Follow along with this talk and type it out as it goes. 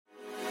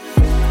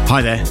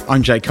Hi there,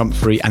 I'm Jake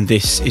Humphrey, and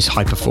this is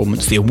High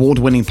Performance, the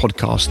award-winning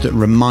podcast that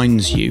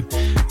reminds you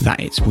that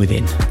it's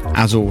within.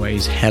 As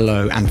always,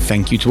 hello and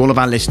thank you to all of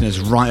our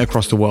listeners right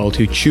across the world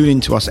who tune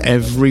into us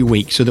every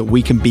week so that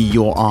we can be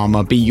your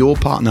armour, be your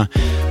partner,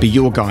 be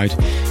your guide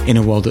in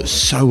a world that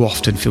so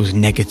often feels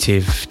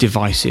negative,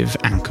 divisive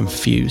and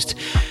confused.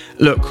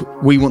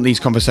 Look, we want these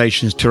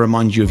conversations to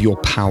remind you of your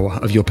power,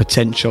 of your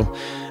potential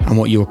and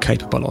what you're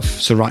capable of.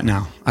 So right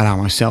now, allow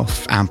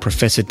myself and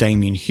Professor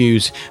Damien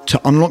Hughes to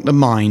unlock the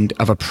mind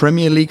of a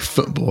Premier League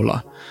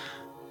footballer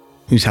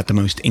who's had the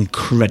most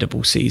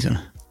incredible season.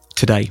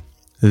 Today,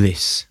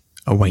 this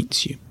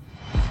awaits you.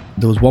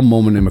 There was one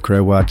moment in my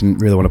career where I didn't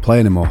really want to play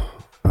anymore,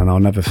 and I'll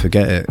never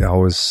forget it. I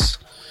was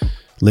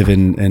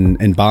living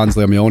in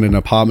Barnsley on my own in an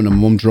apartment, and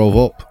Mum drove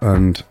up,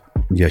 and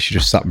she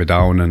just sat me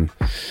down and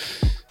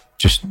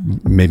just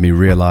made me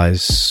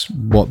realise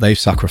what they've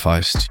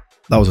sacrificed.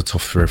 That was a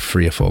tough for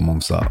 3 or 4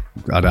 months. That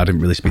I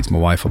didn't really speak to my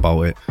wife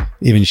about it.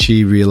 Even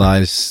she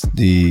realised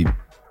the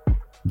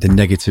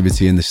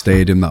negativity in the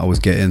stadium that I was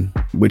getting,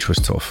 which was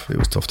tough. It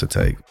was tough to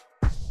take.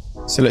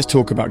 So let's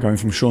talk about going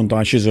from Sean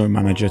Dyche as your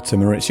manager to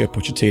Mauricio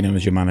Pochettino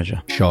as your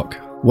manager. Shock.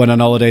 Went on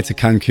holiday to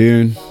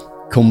Cancun,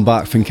 come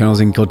back thinking I was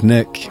in good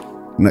nick.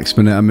 Next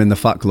minute I'm in the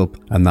Fat Club,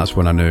 and that's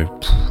when I knew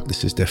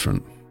this is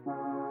different.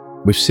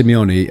 With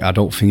Simeone, I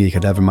don't think he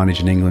could ever manage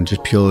in England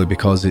just purely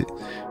because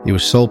he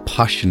was so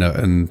passionate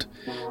and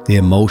the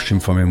emotion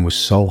from him was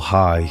so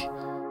high.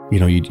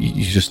 You're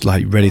just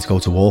like ready to go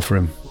to war for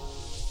him.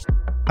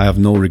 I have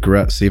no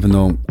regrets, even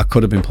though I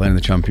could have been playing in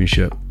the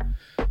Championship.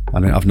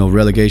 I didn't have no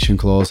relegation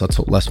clause. I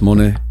took less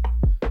money.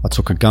 I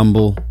took a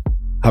gamble.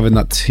 Having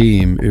that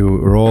team who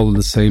are all on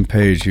the same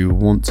page, who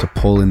want to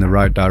pull in the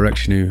right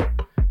direction, who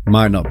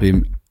might not be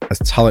as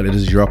talented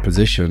as your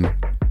opposition,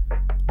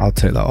 I'll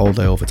take that all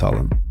day over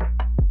talent.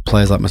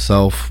 Players like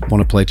myself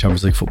want to play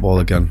Champions League football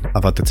again.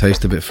 I've had the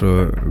taste of it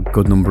for a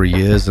good number of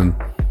years, and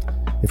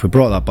if we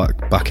brought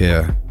that back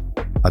here,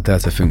 I dare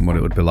to think what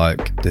it would be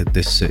like,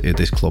 this city,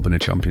 this club in the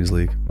Champions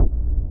League.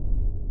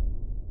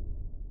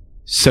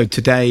 So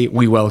today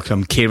we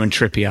welcome Kieran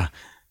Trippier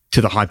to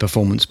the High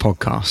Performance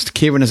Podcast.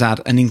 Kieran has had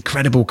an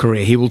incredible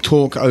career. He will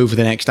talk over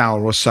the next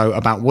hour or so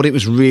about what it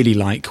was really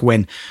like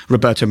when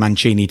Roberto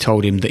Mancini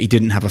told him that he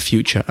didn't have a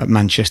future at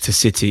Manchester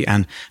City.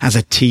 And as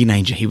a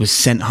teenager, he was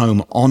sent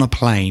home on a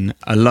plane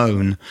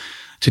alone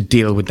to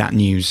deal with that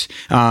news.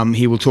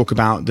 He will talk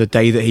about the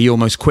day that he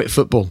almost quit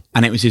football.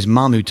 And it was his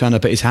mum who turned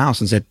up at his house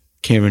and said,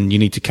 Kieran, you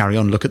need to carry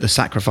on. Look at the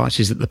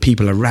sacrifices that the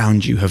people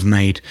around you have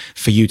made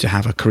for you to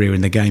have a career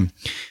in the game.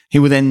 He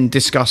will then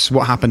discuss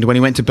what happened when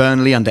he went to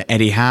Burnley under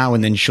Eddie Howe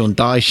and then Sean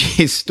Dyche.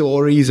 His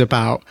stories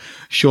about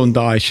Sean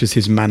Dyche as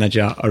his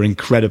manager are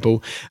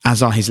incredible,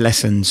 as are his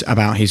lessons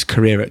about his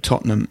career at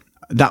Tottenham.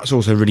 That's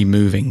also really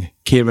moving.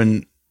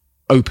 Kieran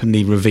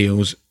openly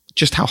reveals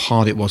just how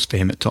hard it was for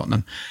him at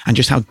Tottenham and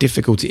just how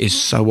difficult it is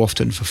so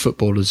often for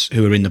footballers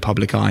who are in the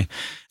public eye.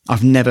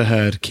 I've never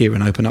heard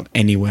Kieran open up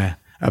anywhere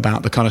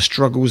about the kind of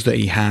struggles that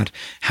he had,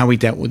 how he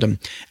dealt with them,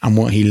 and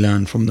what he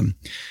learned from them.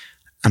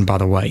 And by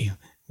the way,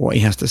 what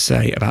he has to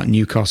say about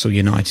Newcastle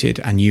United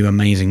and you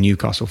amazing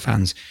Newcastle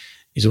fans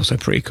is also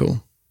pretty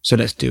cool. So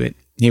let's do it.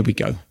 Here we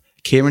go.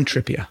 Kieran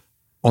Trippier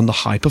on the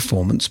High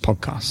Performance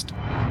Podcast.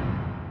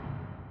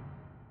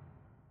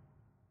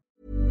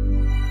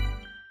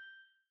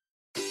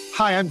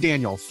 Hi, I'm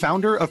Daniel,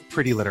 founder of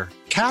Pretty Litter.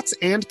 Cats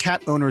and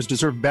cat owners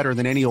deserve better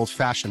than any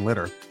old-fashioned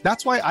litter.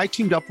 That's why I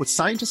teamed up with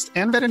scientists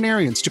and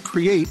veterinarians to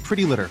create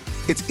Pretty Litter.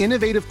 Its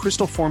innovative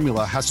crystal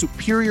formula has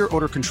superior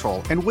odor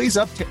control and weighs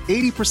up to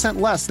 80%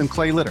 less than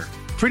clay litter.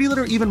 Pretty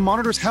Litter even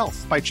monitors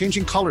health by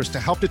changing colors to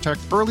help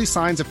detect early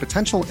signs of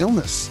potential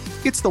illness.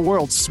 It's the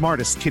world's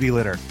smartest kitty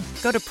litter.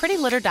 Go to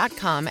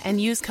prettylitter.com and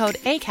use code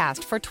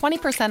ACAST for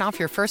 20% off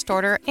your first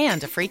order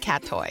and a free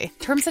cat toy.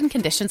 Terms and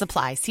conditions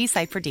apply. See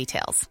site for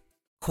details.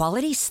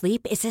 Quality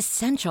sleep is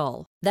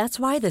essential. That's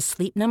why the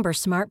Sleep Number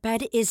Smart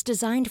Bed is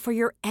designed for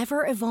your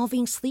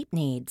ever-evolving sleep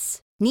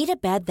needs. Need a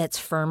bed that's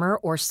firmer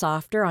or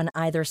softer on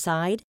either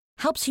side?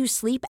 Helps you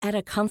sleep at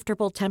a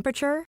comfortable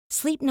temperature?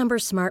 Sleep Number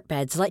Smart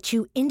Beds let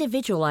you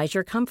individualize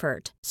your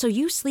comfort, so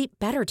you sleep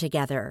better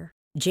together.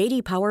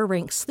 J.D. Power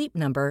ranks Sleep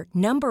Number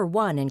number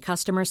 1 in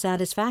customer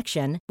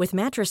satisfaction with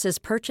mattresses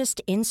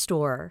purchased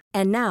in-store.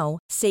 And now,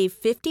 save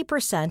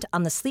 50%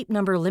 on the Sleep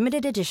Number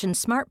Limited Edition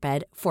Smart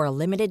Bed for a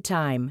limited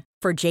time.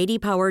 For J.D.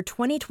 Power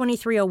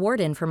 2023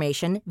 award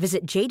information,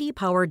 visit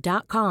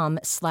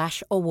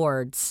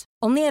jdpower.com/awards.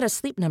 Only at a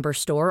Sleep Number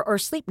store or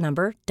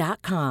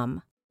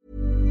sleepnumber.com.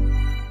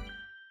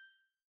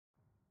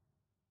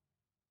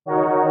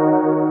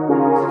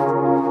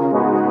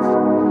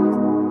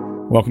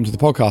 Welcome to the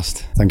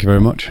podcast. Thank you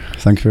very much.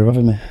 Thank you for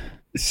having me.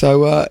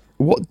 So,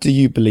 what do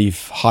you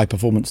believe high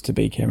performance to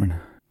be, Kieran?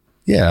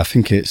 Yeah, I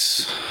think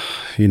it's,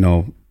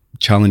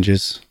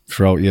 challenges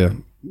throughout your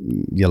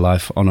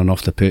life on and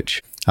off the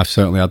pitch. I've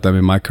certainly had them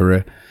in my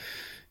career.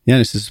 Yeah,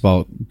 this is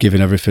about giving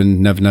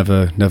everything,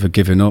 never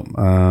giving up.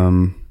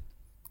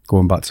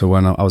 Going back to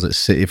when I was at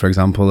City, for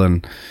example,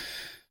 and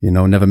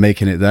never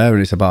making it there.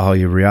 And it's about how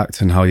you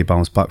react and how you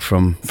bounce back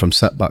from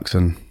setbacks.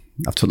 And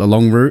I've took the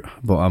long route,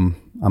 but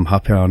I'm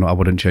happy. I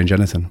wouldn't change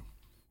anything.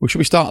 Well, should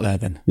we start there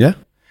then? Yeah.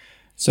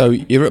 So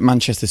you're at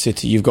Manchester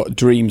City. You've got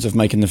dreams of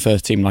making the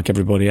first team like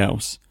everybody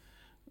else.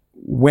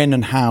 When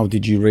and how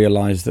did you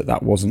realise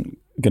that wasn't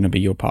going to be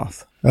your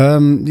path? I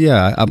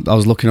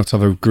was lucky enough to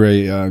have a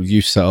great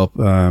youth setup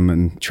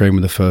and train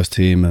with the first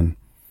team, and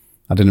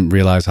I didn't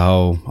realise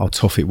how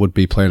tough it would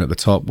be playing at the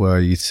top, where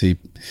you'd see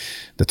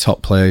the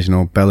top players,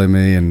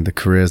 Bellamy and the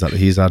careers that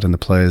he's had and the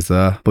players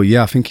there. But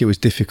yeah, I think it was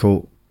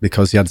difficult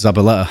because he had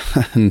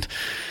Zabaleta and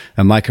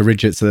Micah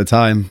Richards at the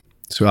time.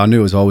 So I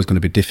knew it was always going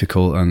to be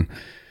difficult. And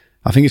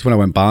I think it's when I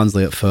went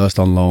Barnsley at first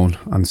on loan,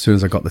 and as soon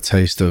as I got the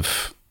taste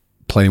of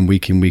playing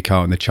week in, week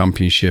out in the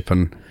Championship,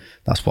 and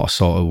that's what I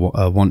sort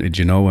of wanted,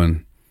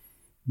 and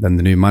then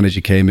the new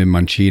manager came in,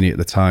 Mancini at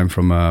the time,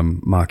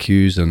 from Mark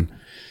Hughes, and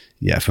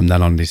yeah, from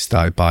then on, they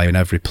started buying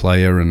every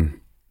player, and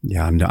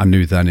yeah, I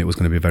knew then it was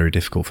going to be very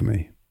difficult for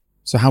me.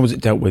 So how was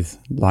it dealt with?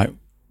 Like,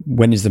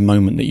 when is the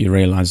moment that you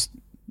realise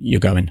you're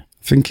going?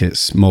 I think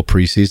it's more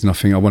pre-season. I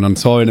think I went on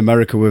tour in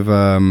America with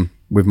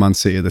Man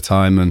City at the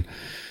time, and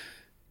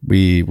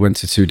we went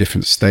to 2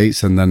 different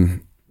states, and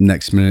then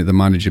next minute the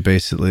manager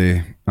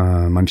basically,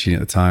 Mancini at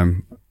the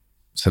time,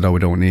 said, we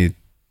don't need,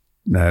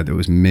 there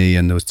was me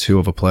and there was 2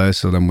 other players,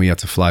 so then we had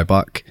to fly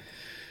back.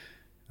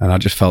 And I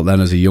just felt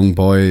then as a young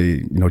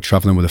boy,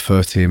 travelling with the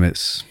first team, I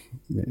was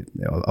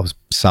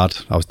sad,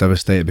 I was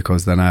devastated,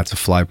 because then I had to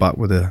fly back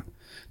with the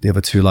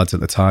other 2 lads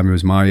at the time who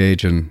was my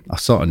age, and I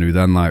sort of knew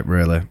then,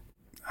 really,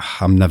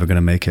 I'm never going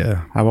to make it.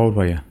 How old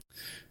were you?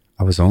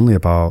 I was only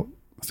about,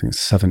 I think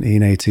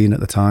 17, 18 at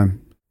the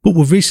time. But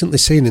we've recently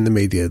seen in the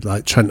media,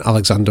 like Trent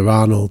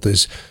Alexander-Arnold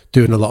is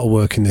doing a lot of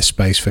work in this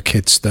space for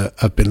kids that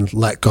have been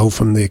let go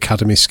from the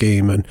academy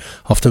scheme and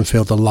often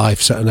feel their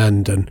life's at an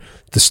end, and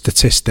the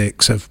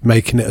statistics of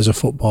making it as a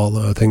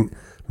footballer. I think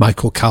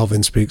Michael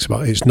Calvin speaks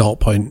about it's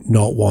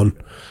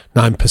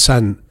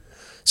 0.019%.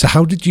 So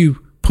how did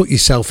you put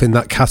yourself in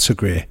that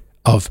category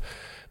of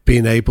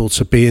being able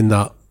to be in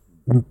that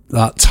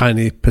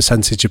tiny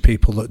percentage of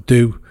people that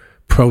do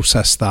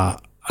process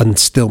that and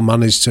still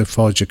manage to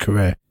forge a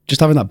career? Just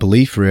having that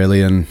belief,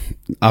 really, and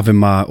having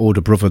my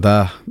older brother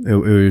there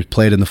who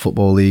played in the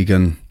Football League,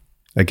 and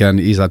again,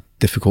 he's had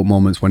difficult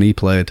moments when he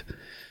played,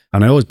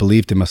 and I always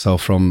believed in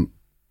myself from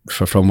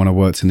when I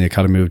worked in the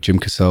academy with Jim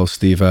Cassell,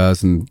 Steve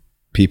Ayres, and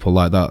people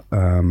like that.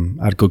 I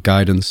had good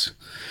guidance,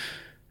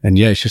 and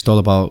yeah, it's just all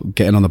about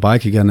getting on the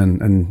bike again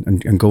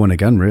and going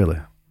again, really.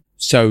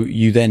 So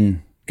you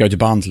then go to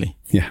Barnsley?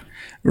 Yeah.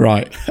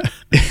 Right.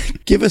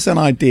 Give us an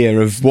idea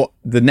of what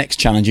the next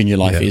challenge in your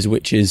life is,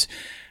 which is,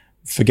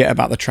 forget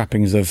about the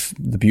trappings of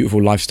the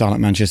beautiful lifestyle at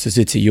Manchester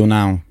City. You're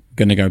now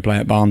going to go play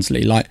at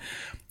Barnsley. Like,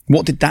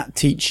 what did that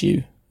teach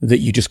you that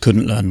you just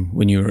couldn't learn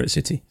when you were at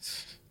City?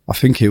 I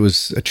think it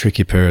was a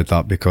tricky period,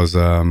 because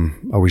I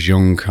was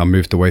young. I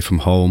moved away from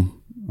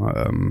home.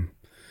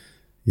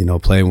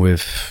 Playing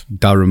with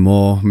Darren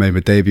Moore, made my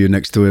debut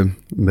next to him,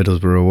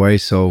 Middlesbrough away.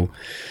 So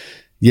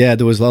yeah,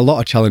 there was a lot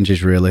of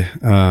challenges, really.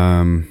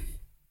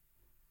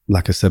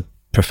 Like I said,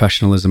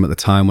 professionalism at the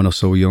time when I was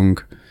so young,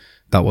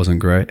 that wasn't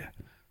great,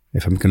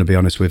 if I'm going to be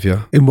honest with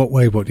you. In what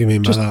way? What do you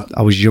mean by that?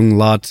 I was a young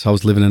lad. I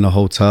was living in a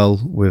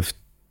hotel with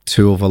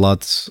 2 other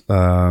lads,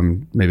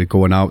 maybe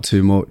going out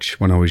too much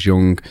when I was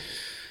young,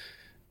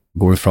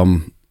 going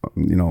from, a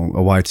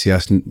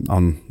YTS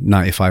on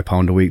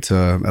 £95 a week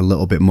to a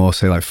little bit more,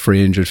 say like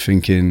 300,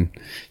 thinking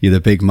you're the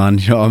big man,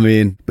 you know what I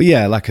mean? But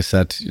yeah, like I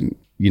said,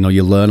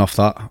 you learn off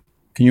that.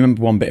 Can you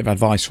remember one bit of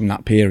advice from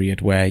that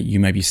period where you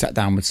maybe sat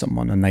down with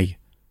someone and they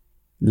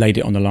laid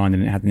it on the line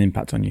and it had an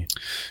impact on you?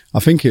 I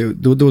think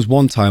there was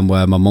one time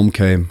where my mum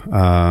came,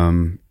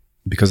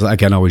 because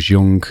again, I was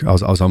young, I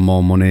was on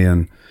more money,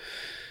 and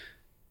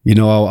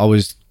I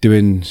was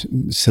doing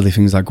silly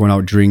things like going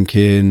out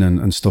drinking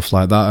and stuff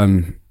like that,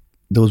 and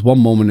there was one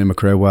moment in my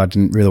career where I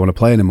didn't really want to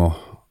play anymore,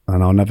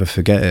 and I'll never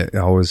forget it.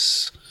 I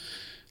was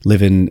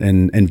living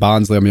in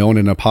Barnsley on my own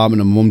in an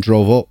apartment, and my mum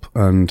drove up,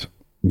 and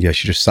yeah,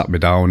 she just sat me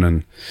down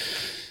and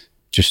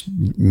just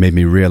made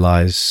me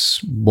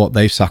realise what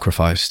they've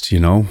sacrificed,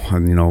 and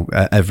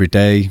every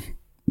day,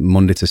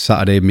 Monday to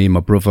Saturday, me and my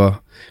brother,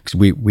 because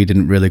we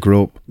didn't really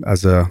grow up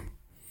as a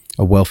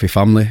wealthy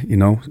family,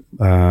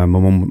 my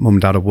mum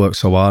and dad have worked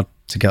so hard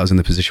to get us in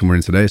the position we're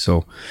in today.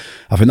 So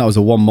I think that was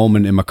the one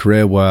moment in my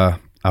career where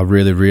I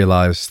really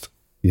realised,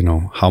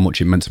 how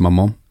much it meant to my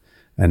mum,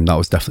 and that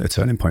was definitely a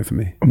turning point for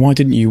me. Why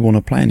didn't you want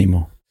to play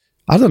anymore?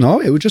 I don't know,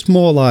 it was just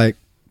more like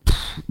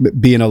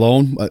being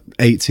alone at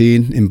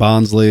 18 in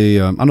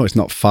Barnsley. I know it's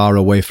not far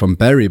away from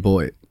Bury,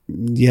 but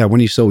when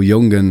you're so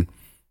young, and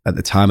at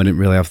the time I didn't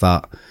really have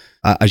that,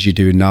 as you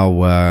do now,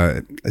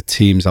 where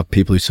teams have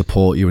people who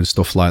support you and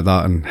stuff like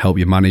that and help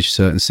you manage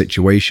certain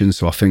situations.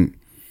 So I think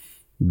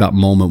that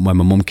moment when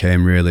my mum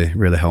came really,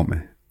 really helped me.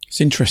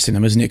 It's interesting,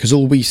 though, isn't it? Because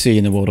all we see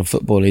in the world of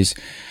football is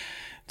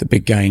the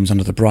big games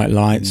under the bright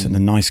lights and the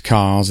nice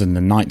cars and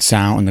the nights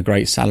out and the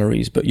great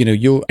salaries. But,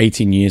 you're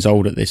 18 years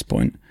old at this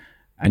point,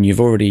 and you've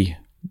already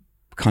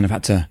kind of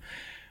had to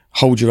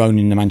hold your own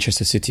in the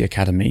Manchester City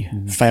Academy,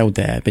 failed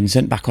there, been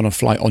sent back on a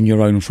flight on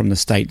your own from the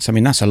States. I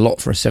mean, that's a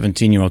lot for a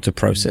 17-year-old to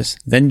process.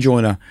 Then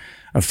join a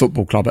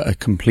football club at a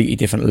completely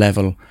different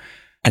level,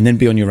 and then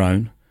be on your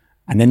own,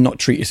 and then not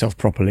treat yourself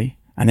properly,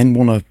 and then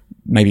want to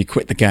maybe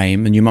quit the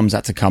game, and your mum's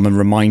had to come and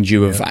remind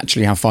you of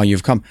actually how far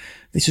you've come.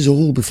 This is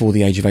all before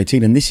the age of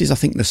 18, and this is, I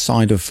think, the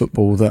side of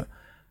football that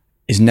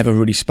is never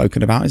really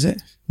spoken about, is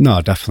it?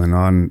 No, definitely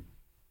not. And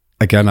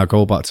again, I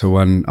go back to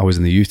when I was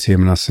in the youth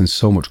team, and I've seen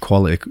so much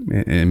quality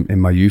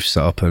in my youth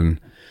setup, and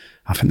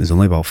I think there's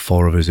only about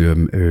 4 of us who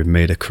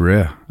made a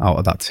career out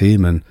of that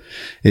team, and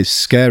it's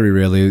scary,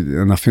 really.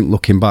 And I think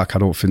looking back, I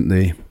don't think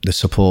the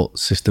support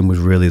system was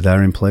really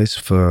there in place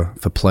for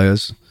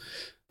players.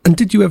 And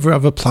did you ever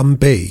have a plan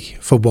B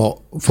for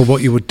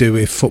what you would do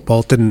if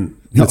football didn't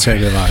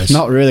materialise?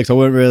 Not really, because I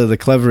weren't really the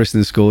cleverest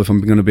in school, if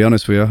I'm going to be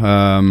honest with you.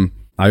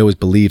 I always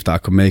believed that I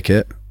could make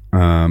it,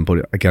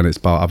 but again, it's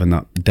about having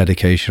that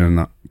dedication and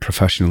that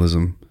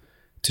professionalism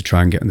to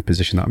try and get in the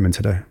position that I'm in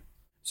today.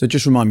 So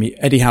just remind me,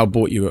 Eddie Howe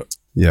bought you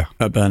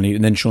at Burnley,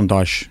 and then Sean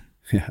Dyche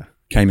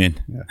came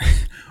in. Yeah.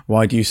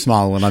 Why do you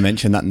smile when I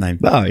mention that name?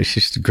 No, he's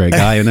just a great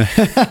guy, isn't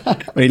he?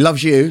 Well, he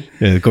loves you.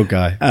 Yeah, good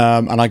guy.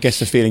 And I guess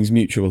the feeling's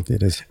mutual.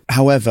 It is.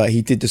 However,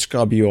 he did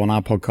describe you on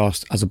our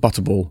podcast as a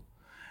butterball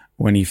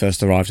when he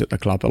first arrived at the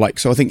club.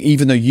 So I think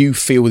even though you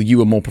feel you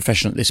were more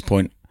professional at this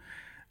point,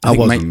 I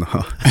wasn't.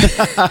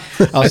 I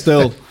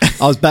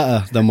was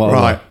better than what I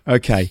was. Right,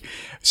 okay.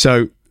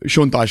 So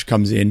Sean Dyche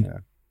comes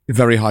in,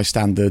 very high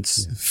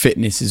standards,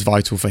 fitness is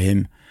vital for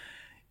him.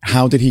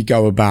 How did he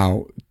go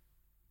about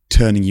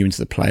turning you into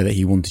the player that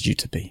he wanted you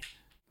to be?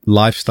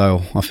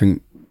 Lifestyle, I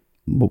think.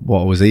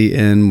 What I was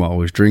eating, what I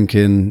was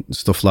drinking,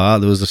 stuff like that.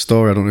 There was a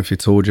story, I don't know if he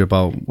told you,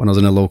 about when I was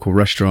in a local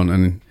restaurant,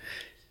 and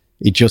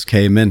he just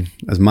came in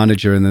as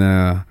manager, and then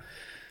I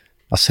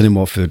seen him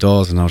walk through the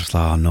doors, and I was just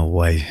like, oh, no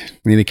way.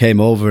 And then he came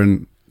over,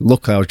 and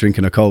luckily I was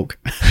drinking a Coke.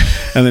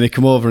 And then he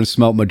came over and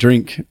smelt my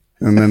drink,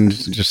 and then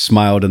just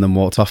smiled, and then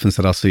walked off and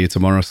said, I'll see you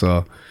tomorrow.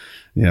 So,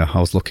 yeah, I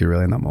was lucky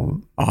really in that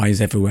moment.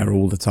 Eyes everywhere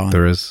all the time.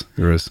 There is.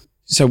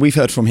 So we've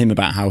heard from him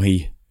about how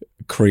he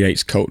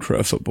creates culture at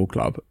a football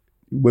club.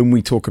 When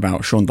we talk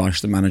about Sean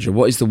Dyche, the manager,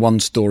 what is the one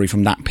story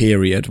from that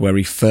period where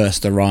he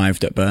first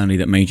arrived at Burnley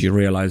that made you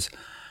realise,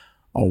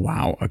 oh,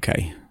 wow,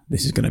 okay,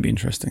 this is going to be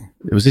interesting?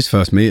 It was his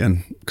first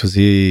meeting, because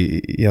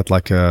he had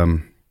like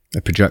a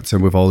projector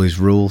with all these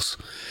rules.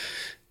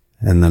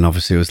 And then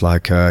obviously it was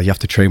like, you have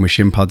to train with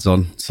shin pads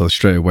on. So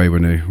straight away we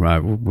knew, right,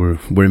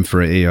 we're in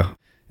for it here.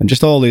 And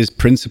just all these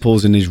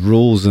principles and these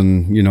rules,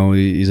 and, you know,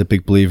 he's a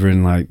big believer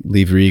in like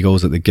leave your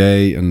egos at the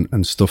gate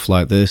and stuff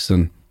like this.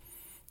 And,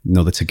 you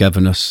know, the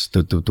togetherness,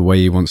 the way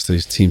he wants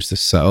his teams to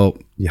set up,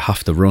 you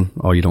have to run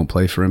or you don't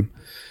play for him.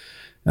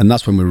 And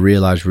that's when we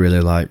realised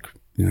really, like,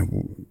 you know,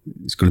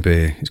 it's going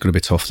to be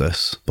tough,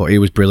 this. But he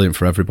was brilliant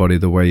for everybody.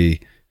 The way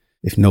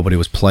if nobody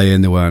was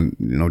playing, they weren't,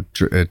 you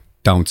know,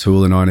 down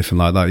tooling or anything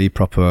like that. He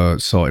proper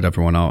sorted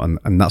everyone out,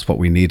 and that's what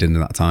we needed in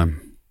that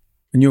time.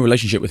 And your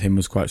relationship with him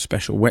was quite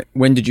special.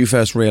 When did you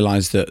first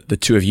realise that the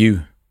two of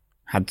you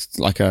had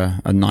like a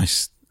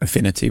nice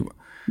affinity? What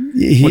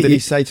did he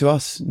say to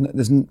us?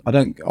 I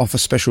don't offer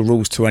special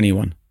rules to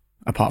anyone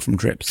apart from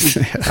Drips.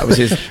 That was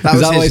his. That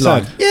was his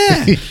line.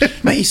 Yeah,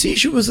 mate. You see,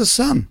 she was a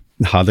son.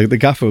 No, the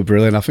gaffer was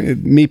brilliant. I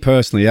think me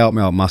personally, he helped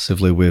me out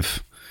massively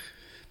with.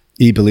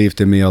 He believed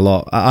in me a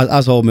lot,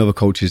 as all my other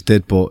coaches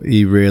did. But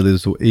he's really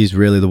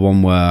the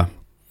one where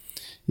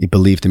he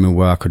believed in me,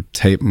 where I could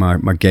take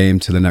my game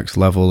to the next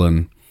level,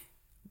 and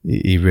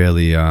he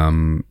really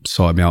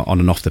sorted me out on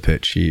and off the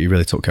pitch. He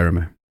really took care of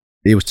me.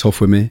 He was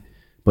tough with me,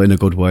 but in a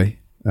good way.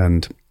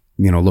 And,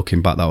 you know,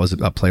 looking back,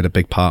 that played a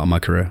big part of my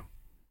career.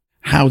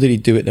 How did he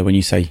do it though? When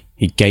you say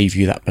he gave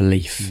you that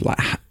belief, like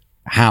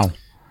how?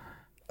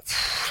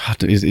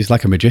 He's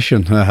like a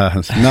magician.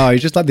 No, he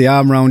just had the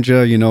arm around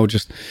you. You know,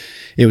 just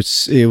he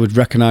would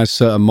recognise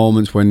certain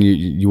moments when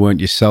you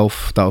weren't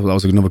yourself. That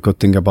was another good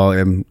thing about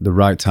him. The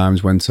right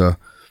times when to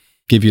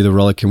give you the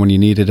rollicking when you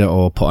needed it,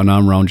 or put an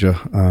arm around you.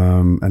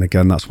 And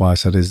again, that's why I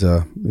said he's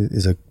a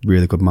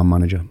really good man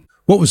manager.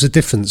 What was the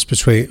difference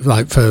between,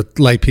 like, for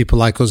lay people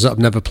like us that have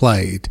never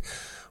played,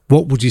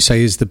 what would you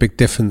say is the big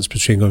difference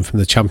between going from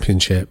the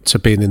Championship to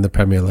being in the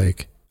Premier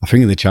League? I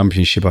think in the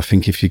Championship, I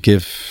think if you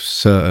give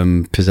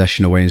certain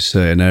possession away in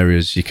certain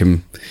areas, you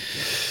can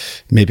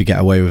maybe get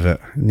away with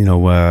it. You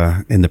know,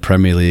 in the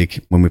Premier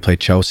League, when we played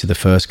Chelsea the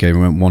first game,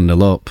 we went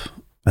 1-0 up,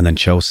 and then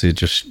Chelsea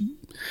just,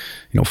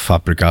 you know,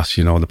 Fabregas,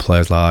 you know, the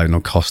players like, you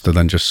know, Costa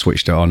then just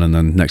switched it on, and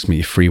then next minute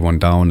you're 3-1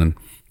 down, and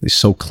it's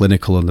so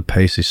clinical, and the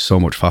pace is so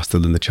much faster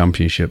than the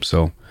Championship.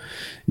 So,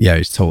 yeah,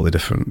 it's totally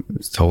different.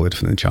 It's totally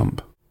different than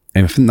Champ.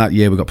 And I think that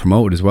year we got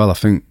promoted as well. I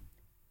think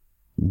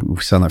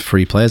we signed like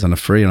 3 players on a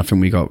free, and I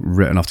think we got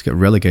written off to get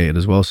relegated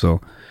as well.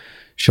 So,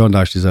 Sean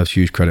Dyche deserves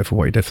huge credit for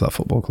what he did for that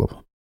football club.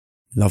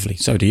 Lovely.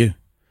 So do you.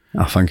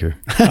 Oh, thank you.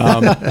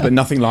 But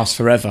nothing lasts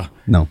forever.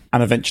 No.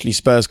 And eventually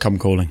Spurs come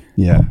calling.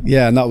 Yeah.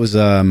 Yeah, and that was...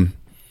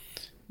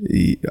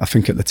 I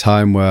think at the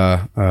time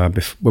where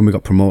when we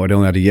got promoted, I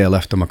only had a year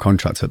left on my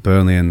contract at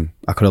Burnley, and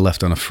I could have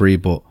left on a free,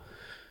 but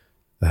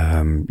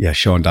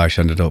Sean Dyche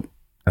ended up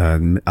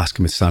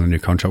asking me to sign a new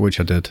contract, which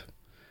I did.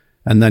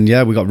 And then,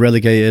 we got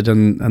relegated,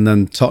 and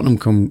then Tottenham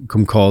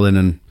come calling,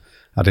 and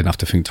I didn't have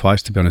to think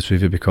twice, to be honest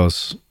with you,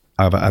 because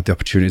I've had the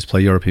opportunity to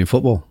play European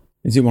football.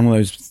 Is it one of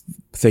those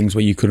things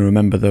where you can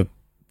remember the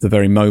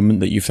very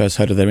moment that you first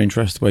heard of their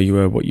interest, where you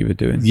were, what you were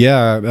doing?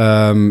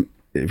 Yeah,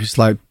 it was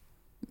like,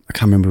 I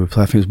can't remember who we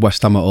played. I think it was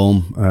West Ham at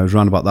home. It was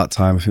around about that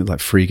time. I think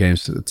like 3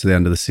 games to the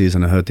end of the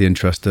season. I heard the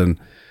interest, and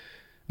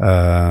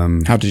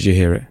how did you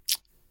hear it?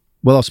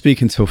 Well, I was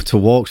speaking to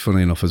Walks,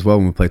 funny enough, as well,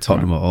 when we played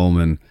Tottenham at home,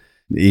 and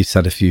he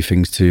said a few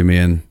things to me,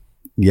 and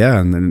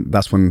then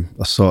that's when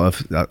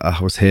I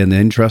was hearing the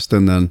interest,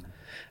 and then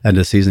end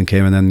of the season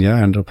came, and then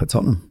I ended up at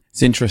Tottenham.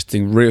 It's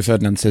interesting. Rio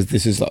Ferdinand says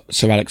this is like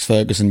Sir Alex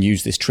Ferguson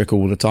used this trick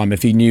all the time.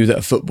 If he knew that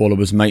a footballer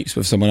was mates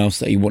with someone else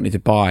that he wanted to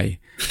buy,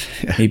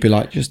 he'd be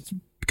like, just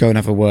go and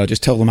have a word.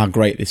 Just tell them how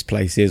great this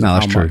place is. No,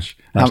 that's true.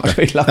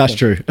 That's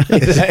true.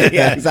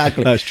 Yeah,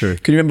 exactly. That's true.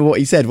 Can you remember what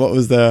he said? What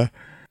was the...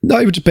 No,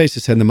 he was just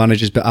basically saying the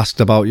manager's been asked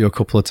about you a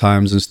couple of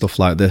times and stuff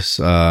like this.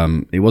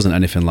 It wasn't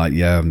anything like,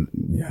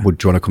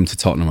 would you want to come to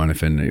Tottenham or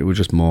anything? It was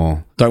just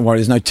more... Don't worry,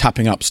 there's no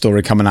tapping up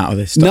story coming out of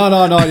this. No.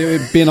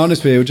 Being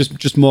honest with you, it was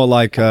just more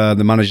like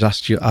the manager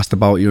asked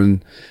about you,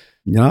 and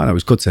it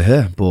was good to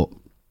hear. But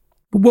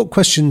what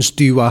questions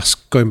do you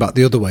ask going back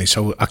the other way?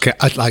 So I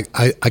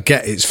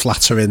get it's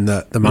flattering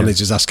that the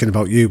manager's asking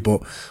about you,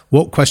 but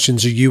what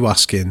questions are you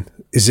asking?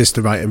 Is this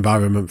the right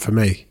environment for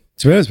me?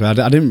 To be honest with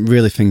you, I didn't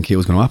really think it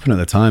was going to happen at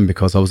the time,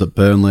 because I was at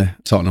Burnley.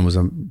 Tottenham was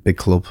a big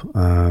club,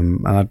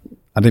 and I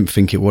didn't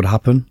think it would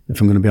happen,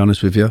 if I'm going to be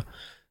honest with you.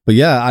 But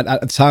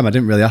at the time, I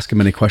didn't really ask him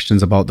any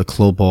questions about the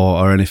club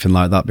or anything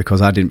like that, because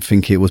I didn't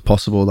think it was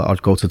possible that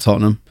I'd go to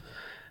Tottenham.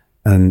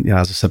 And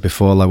as I said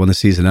before, like when the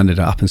season ended,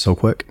 it happened so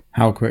quick.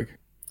 How quick?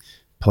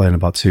 Playing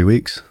about 2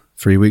 weeks,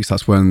 3 weeks.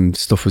 That's when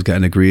stuff was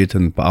getting agreed,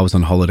 but I was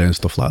on holiday and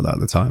stuff like that at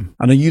the time.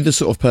 And are you the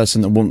sort of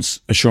person that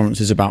wants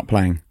assurances about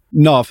playing?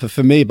 No,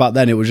 for me back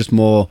then it was just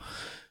more,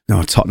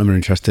 Tottenham are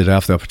interested. I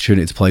have the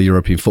opportunity to play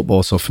European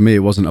football. So for me, it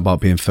wasn't about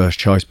being first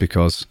choice,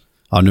 because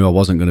I knew I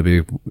wasn't going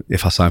to be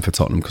if I signed for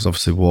Tottenham, because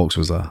obviously Walks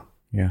was there.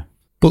 Yeah.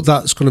 But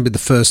that's going to be the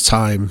first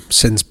time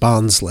since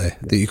Barnsley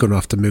that you're going to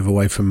have to move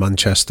away from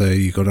Manchester.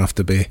 You're going to have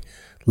to be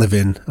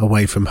living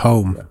away from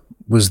home.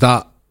 Was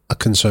that a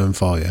concern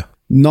for you?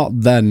 Not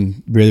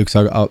then, really,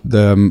 because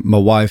my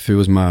wife, who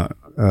was my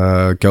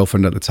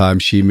girlfriend at the time,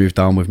 she moved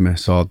down with me.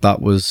 So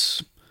that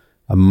was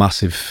a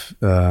massive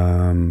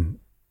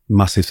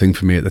thing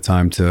for me at the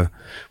time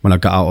when I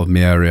got out of my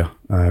area,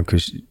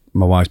 because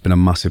my wife's been a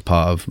massive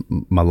part of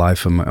my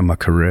life and my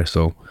career.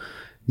 So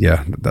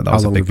that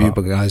was a big part. How long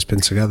have you guys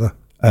been together?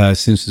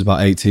 Since it's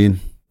about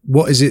 18.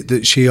 What is it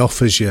that she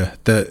offers you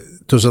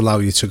that does allow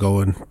you to go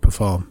and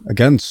perform?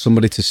 Again,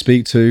 somebody to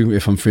speak to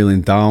if I'm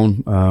feeling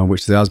down,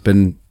 which there has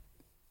been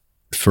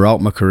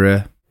throughout my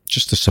career.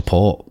 Just the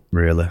support,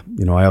 really.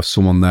 I have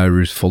someone there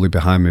who's fully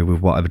behind me with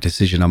whatever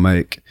decision I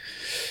make.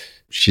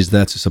 She's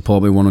there to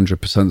support me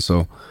 100%.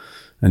 So,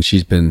 and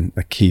she's been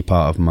a key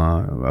part of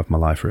my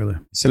life, really.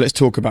 So let's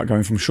talk about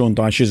going from Sean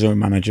Dyche as your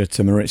manager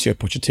to Maurizio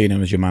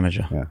Pochettino as your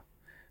manager. Yeah.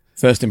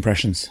 First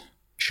impressions?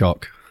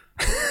 Shock.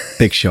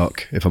 Big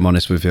shock, if I'm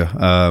honest with you.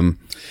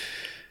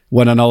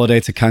 Went on holiday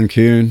to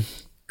Cancun,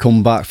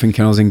 come back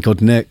thinking I was in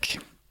good nick.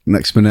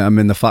 Next minute, I'm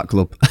in the fat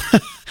club.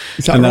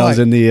 Is that and right? I was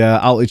in the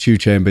altitude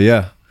chamber,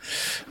 there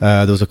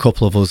was a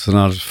couple of us, and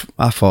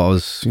I thought I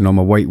was,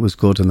 my weight was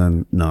good, and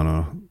then,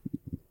 no.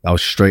 I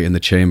was straight in the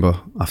chamber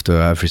after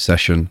every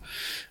session,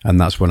 and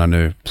that's when I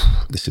knew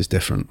this is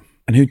different.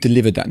 And who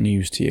delivered that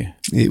news to you?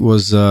 It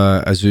was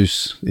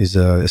Jesus, his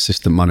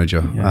assistant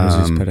manager. Yeah,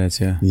 Jesus Perez,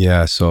 yeah.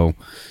 Yeah, so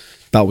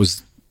that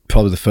was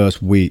probably the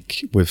first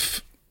week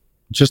with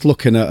just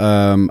looking at,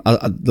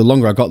 the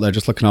longer I got there,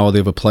 just looking at all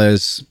the other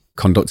players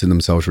conducting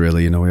themselves,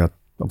 really. We had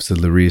obviously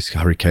Lloris,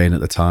 Harry Kane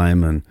at the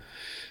time, and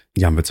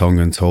Jan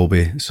Vertonghen and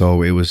Toby.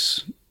 So it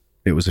was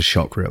a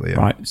shock, really. Yeah.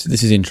 Right, so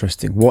this is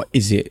interesting. What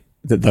is it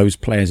that those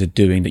players are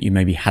doing that you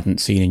maybe hadn't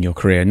seen in your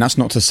career? And that's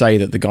not to say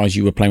that the guys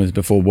you were playing with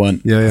before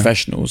weren't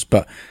professionals,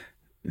 but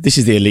this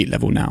is the elite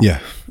level now. Yeah,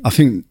 I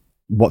think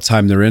what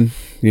time they're in.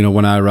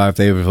 When I arrived,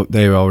 they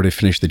were already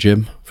finished the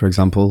gym, for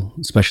example,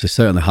 especially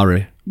certainly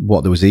Harry,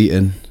 what they was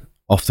eating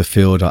off the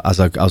field. As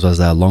I was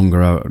there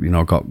longer,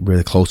 I got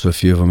really close to a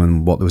few of them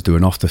and what they was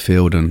doing off the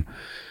field. And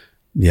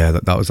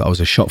that was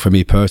a shock for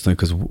me personally,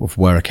 because of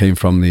where I came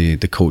from, the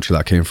culture that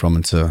I came from,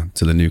 and to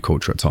the new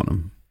culture at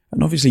Tottenham.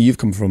 And obviously you've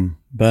come from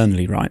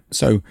Burnley, right?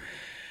 So,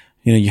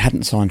 you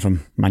hadn't signed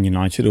from Man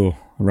United or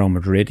Real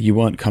Madrid. You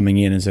weren't coming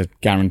in as a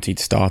guaranteed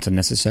starter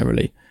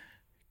necessarily.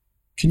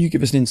 Can you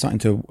give us an insight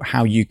into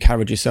how you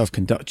carried yourself,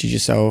 conducted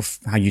yourself,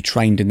 how you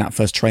trained in that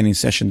first training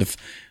session,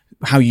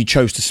 how you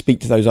chose to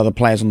speak to those other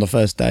players on the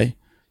first day?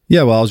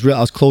 Yeah, well, I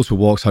was close with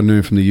Walks. I knew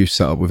him from the youth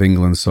setup with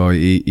England, so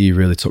he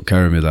really took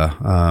care of me there.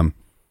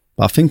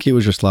 But I think it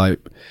was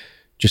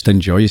just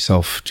enjoy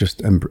yourself,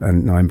 and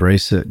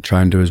embrace it,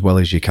 try and do as well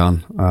as you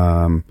can.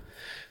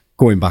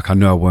 Going back, I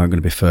knew I weren't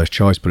going to be first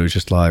choice, but it was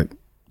just like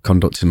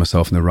conducting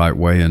myself in the right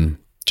way and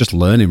just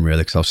learning,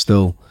 really, because I was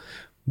still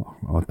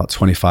I was about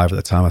 25 at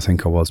the time, I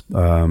think I was.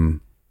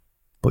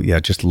 But yeah,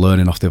 just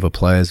learning off the other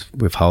players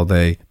with how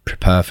they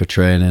prepare for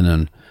training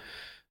and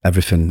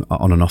everything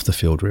on and off the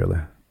field, really.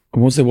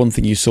 And was there one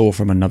thing you saw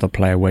from another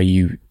player where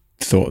you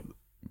thought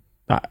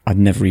that I'd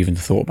never even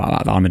thought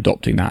about that I'm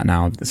adopting that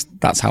now?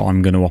 That's how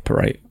I'm going to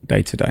operate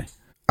day to day.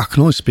 I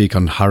can only speak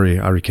on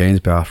Harry Kane's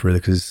behalf, really,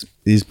 because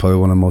he's probably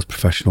one of the most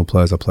professional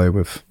players I play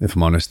with, if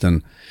I'm honest.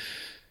 And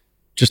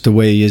just the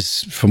way he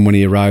is from when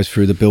he arrives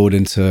through the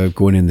building to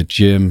going in the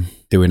gym,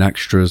 doing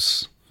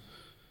extras,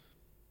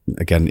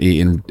 again,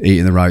 eating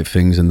the right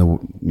things and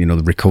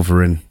the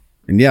recovering.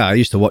 And yeah, I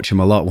used to watch him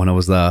a lot when I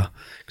was there,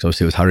 because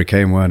obviously it was Harry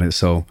Kane, weren't it?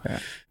 So yeah.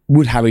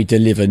 Would Harry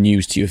deliver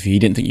news to you if he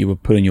didn't think you were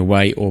pulling your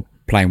weight or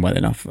playing well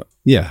enough?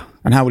 Yeah.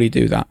 And how would he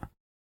do that?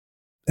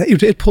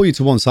 He'd pull you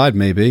to one side,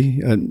 maybe,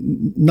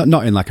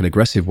 not in like an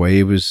aggressive way.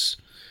 He was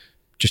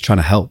just trying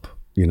to help,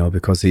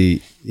 because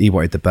he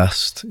wanted the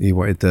best. He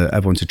wanted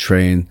everyone to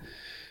train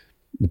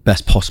the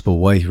best possible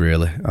way,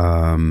 really.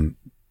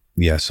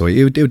 Yeah, so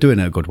he would do it in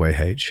a good way,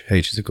 H.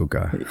 H is a good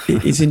guy.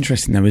 It's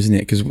interesting though, isn't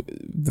it? Because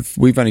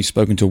we've only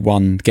spoken to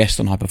one guest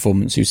on high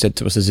performance who said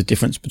to us there's a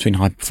difference between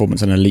high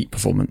performance and elite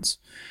performance.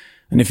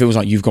 And it feels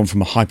like you've gone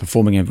from a high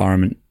performing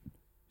environment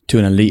to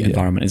an elite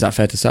environment. Is that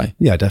fair to say?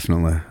 Yeah,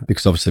 definitely.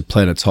 Because obviously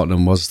playing at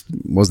Tottenham was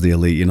the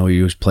elite.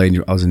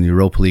 I was in the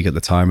Europa League at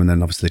the time, and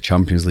then obviously the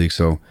Champions League.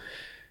 So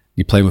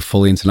you're playing with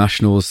fully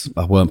internationals.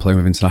 I weren't playing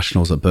with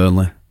internationals at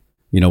Burnley.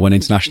 When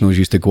internationals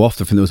used to go off,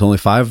 I think there was only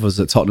 5 of us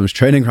at Tottenham's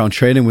training ground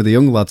training with the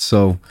young lads.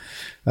 So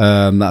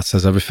that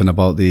says everything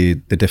about the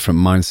different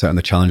mindset and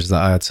the challenges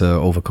that I had to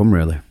overcome,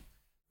 really.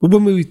 Well,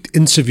 when we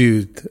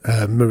interviewed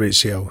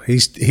Maurizio,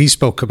 he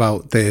spoke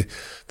about the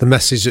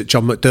message that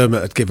John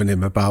McDermott had given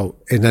him about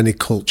in any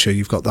culture,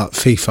 you've got that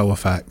FIFO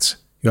effect.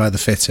 You either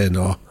fit in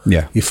or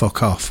you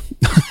fuck off.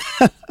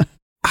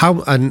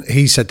 And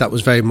he said that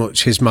was very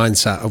much his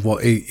mindset of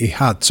what he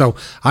had. So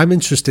I'm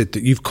interested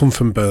that you've come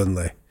from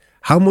Burnley.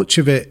 How much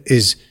of it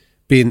is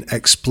being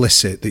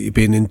explicit that you're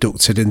being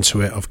inducted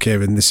into it of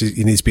Kieran,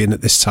 you need to be in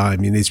at this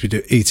time, you need to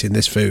be eating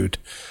this food,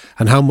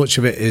 and how much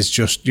of it is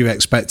just you're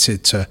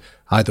expected to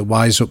either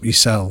wise up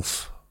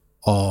yourself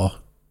or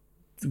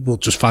we'll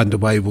just find a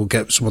way, we'll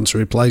get someone to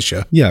replace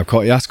you? Yeah, of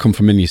course, it has to come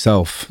from in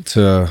yourself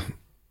to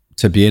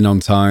be in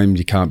on time.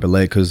 You can't be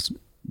late, because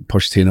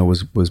Pochettino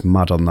was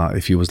mad on that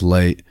if you was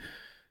late.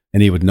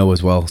 And he would know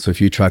as well. So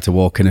if you tried to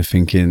walk in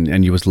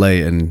and you was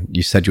late and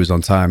you said you was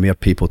on time, you had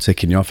people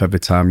ticking you off every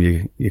time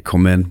you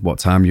come in, what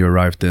time you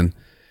arrived in.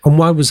 And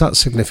why was that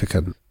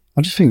significant?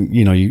 I just think,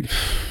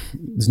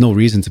 there's no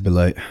reason to be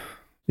late.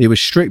 It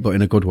was strict, but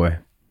in a good way.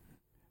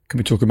 Can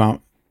we talk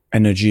about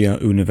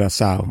energia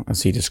universal,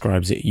 as he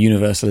describes it?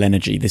 Universal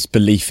energy, this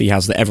belief he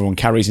has that everyone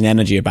carries an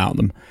energy about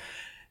them.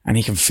 And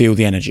he can feel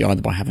the energy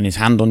either by having his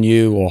hand on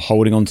you or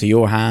holding onto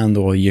your hand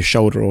or your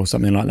shoulder or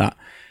something like that.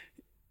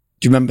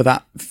 Do you remember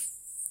that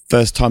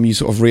first time you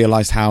sort of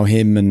realised how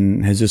him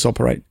and Jesus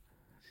operate?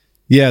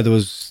 Yeah, there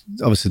was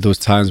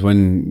times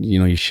when,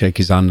 you shake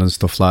his hand and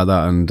stuff like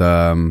that. And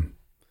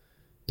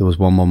there was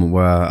one moment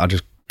where I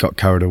just got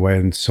carried away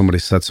and somebody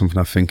said something,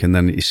 I think, and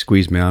then he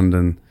squeezed my hand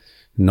and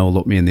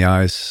looked me in the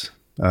eyes.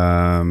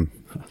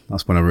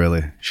 That's when I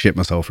really shit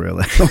myself,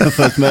 really. When I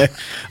first met,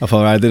 I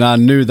thought, right, then I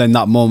knew then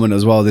that moment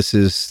as well, this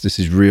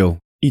is real.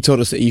 He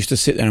told us that he used to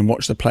sit there and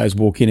watch the players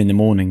walk in the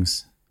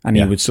mornings. And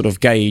he would sort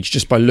of gauge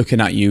just by looking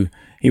at you.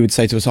 He would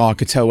say to us, I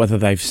could tell whether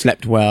they've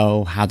slept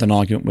well, had an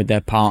argument with their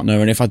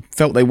partner. And if I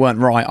felt they weren't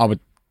right, I would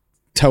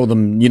tell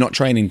them, you're not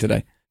training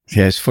today.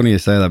 Yeah, it's funny you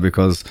say that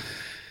because,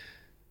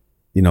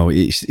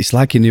 it's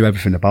like he knew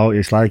everything about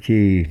you. It's like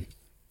he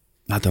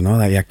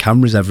had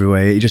cameras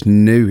everywhere. He just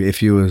knew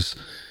if you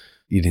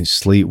didn't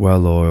sleep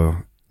well,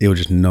 or he'll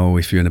just know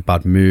if you're in a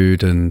bad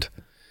mood. And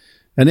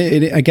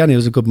again, he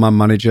was a good man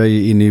manager.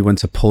 He knew when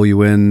to pull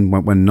you in,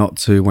 when not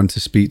to, when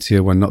to speak to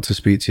you, when not to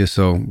speak to you.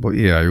 So, but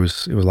yeah, it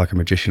was like a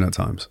magician at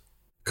times.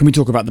 Can we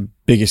talk about the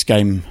biggest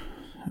game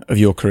of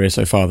your career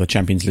so far, the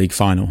Champions League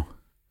final?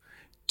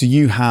 Do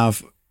you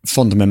have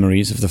fond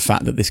memories of the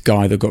fact that this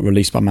guy that got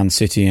released by Man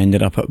City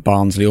ended up at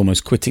Barnsley,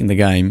 almost quitting the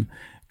game,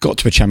 got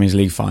to a Champions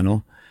League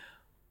final?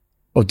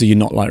 Or do you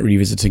not like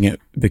revisiting it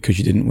because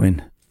you didn't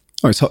win?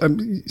 Oh, so,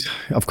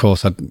 of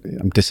course,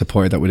 I'm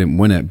disappointed that we didn't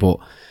win it, but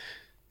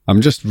I'm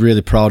just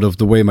really proud of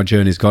the way my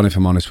journey's gone, if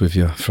I'm honest with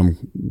you, from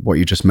what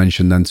you just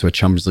mentioned then to a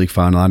Champions League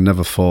final. I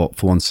never thought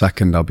for 1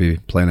 second I'll be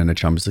playing in a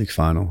Champions League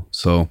final.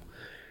 So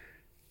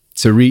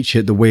to reach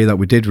it the way that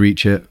we did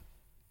reach it,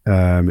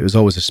 it was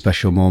always a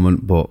special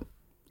moment, but,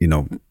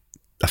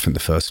 I think the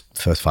first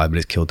 5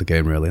 minutes killed the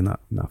game really in that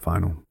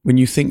final. When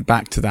you think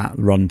back to that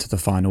run to the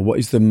final, what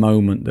is the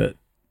moment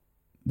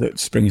that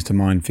springs to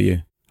mind for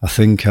you? I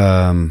think,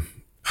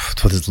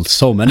 there's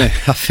so many.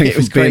 I think,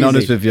 if being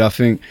honest with you, I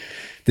think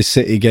the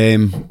City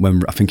game,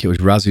 when I think it was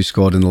Raz who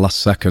scored in the last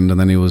second, and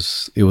then he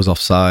was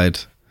offside.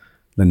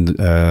 Then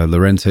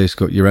Llorente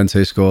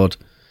scored,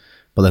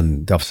 but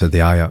then obviously the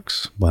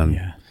Ajax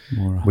when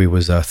we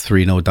was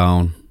 3-0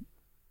 down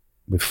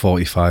with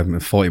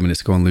 40 minutes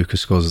to go, and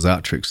Lucas scores his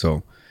hat-trick.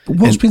 So, but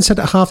what's been said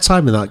at half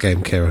time in that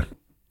game, Kieran?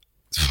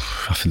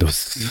 I think there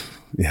was,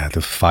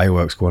 the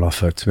fireworks going off,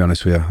 to be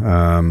honest with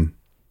you.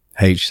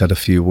 H said a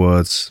few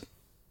words,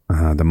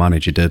 the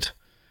manager did.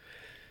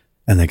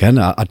 And again,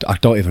 I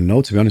don't even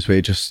know, to be honest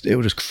with you. It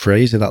was just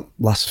crazy, that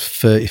last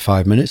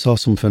 35 minutes or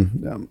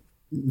something.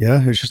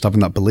 It was just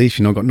having that belief,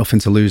 got nothing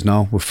to lose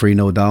now. We're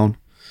 3-0 down.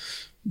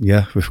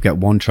 Yeah, if we get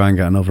one, try and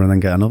get another, and then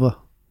get another.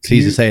 It's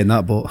easy saying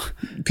that, but...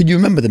 Could you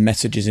remember the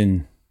messages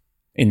in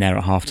there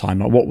at halftime?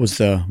 Like,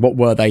 what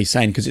were they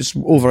saying? Because it's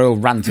all very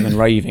old ranting and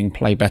raving,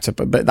 play better,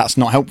 but that's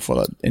not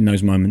helpful in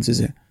those moments, is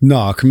it? No,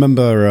 I can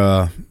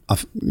remember. I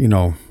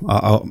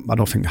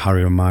don't think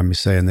Harry will mind me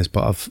saying this,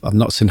 but I've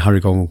not seen Harry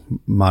go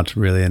mad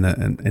really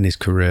in his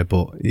career,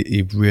 but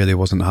he really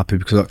wasn't happy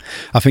because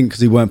I think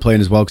because he weren't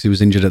playing as well because he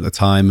was injured at the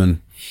time,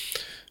 and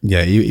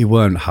he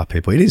weren't happy.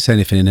 But he didn't say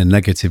anything in a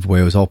negative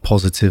way. It was all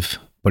positive.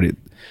 But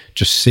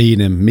just seeing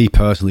him, me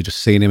personally, just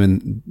seeing him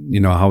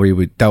and how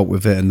he dealt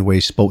with it and the way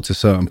he spoke to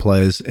certain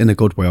players in a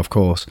good way, of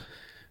course.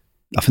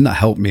 I think that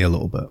helped me a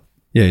little bit.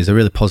 Yeah, he's a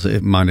really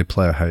positive-minded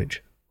player,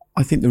 H.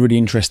 I think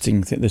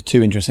there's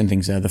two interesting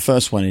things there. The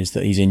first one is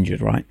that he's injured,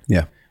 right?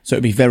 Yeah. So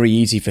it'd be very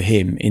easy for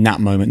him in that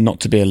moment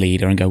not to be a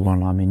leader and go,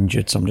 well, I'm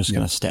injured, so I'm just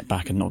going to step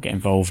back and not get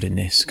involved in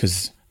this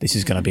because this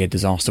is going to be a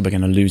disaster. We're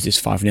going to lose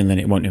this 5-0, then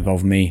it won't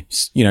involve me.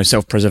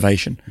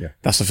 Self-preservation. Yeah.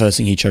 That's the first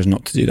thing. He chose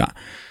not to do that.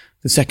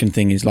 The second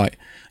thing is, like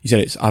you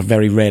said, I've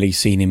very rarely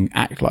seen him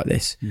act like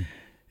this.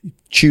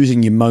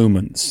 Choosing your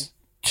moments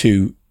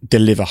to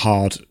deliver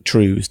hard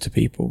truths to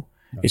people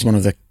is one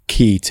of the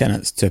key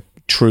tenets to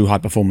true high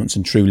performance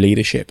and true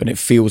leadership. And it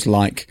feels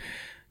like,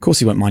 of course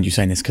he won't mind you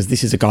saying this because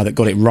this is a guy that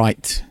got it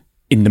right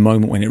in the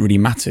moment when it really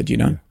mattered,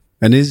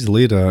 And he's a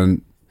leader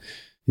and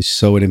he's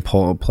so an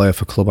important player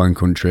for club and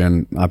country,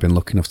 and I've been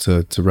lucky enough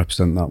to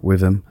represent that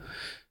with him.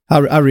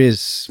 Harry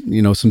is,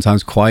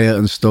 sometimes quiet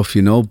and stuff,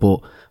 but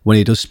when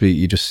he does speak,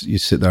 you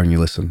sit there and you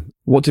listen.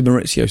 What did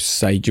Maurizio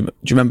say? Do you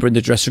remember in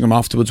the dressing room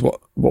afterwards what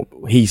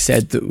he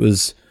said that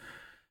was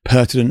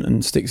pertinent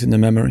and sticks in the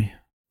memory?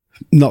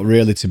 Not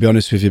really, to be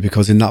honest with you,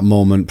 because in that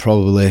moment,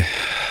 probably,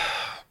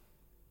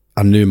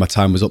 I knew my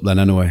time was up then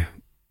anyway.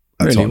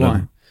 Really?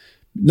 Why?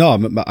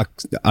 No,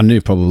 I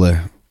knew probably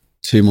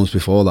 2 months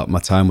before that my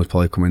time was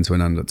probably coming to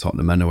an end at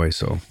Tottenham anyway.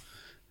 So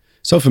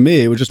for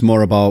me, it was just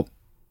more about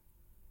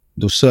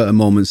those certain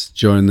moments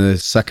during the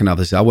second half of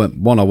the season.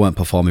 I weren't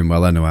performing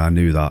well anyway. I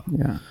knew that.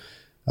 Yeah.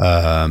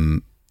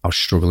 I was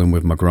struggling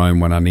with my groin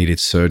when I needed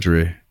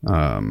surgery,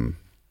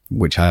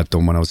 which I had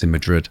done when I was in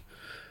Madrid.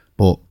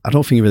 But I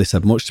don't think he really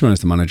said much, to be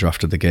honest, the manager,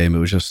 after the game. It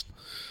was just,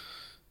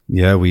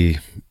 we,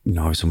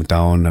 everyone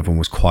down, everyone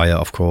was quiet,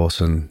 of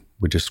course, and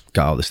we just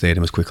got out of the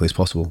stadium as quickly as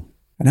possible.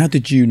 And how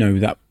did you know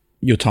that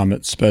your time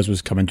at Spurs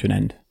was coming to an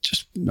end?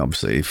 Just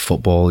obviously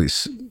football,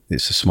 it's a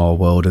small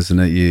world, isn't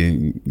it?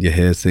 You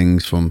hear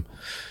things from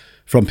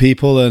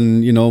people,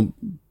 and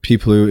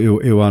people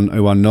who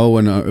I know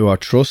and who I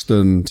trust,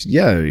 and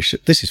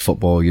this is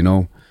football,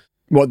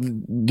 What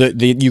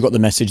you got the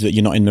message that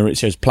you're not in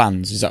Maurizio's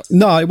plans? Is that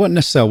no? It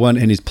weren't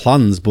in his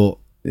plans, but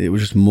it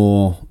was just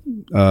more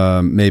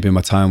maybe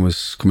my time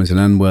was coming to an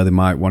end where they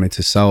might wanted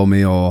to sell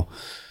me, or.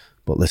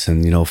 But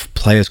listen,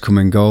 players come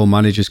and go,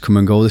 managers come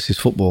and go. This is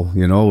football,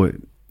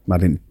 I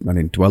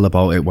didn't dwell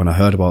about it when I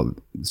heard about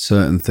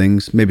certain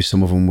things. Maybe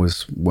some of them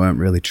weren't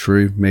really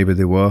true. Maybe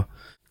they were.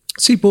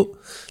 See, but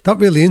that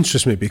really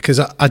interests me because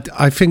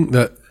I think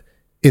that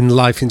in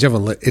life in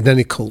general, in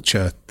any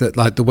culture, that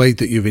like the way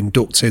that you're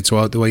inducted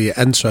or the way you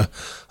enter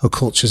a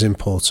culture is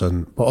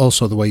important, but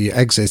also the way you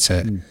exit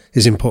it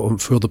is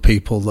important for other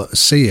people that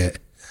see it.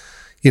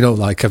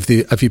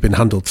 Have you been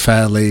handled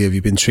fairly? Have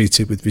you been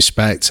treated with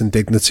respect and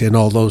dignity and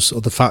all those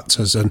other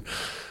factors? And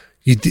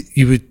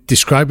you were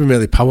describing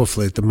really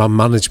powerfully the man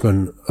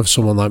management of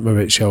someone like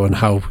Maurizio and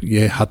how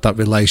you had that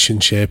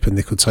relationship and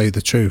they could tell you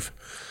the truth.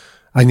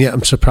 And yet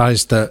I'm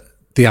surprised that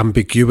the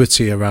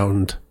ambiguity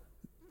around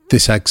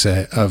this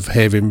exit of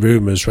hearing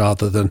rumours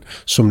rather than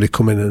somebody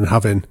coming and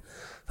having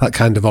that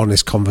kind of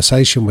honest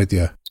conversation with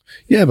you.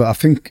 Yeah, but I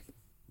think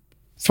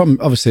from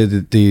obviously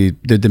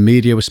the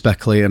media was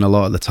speculating a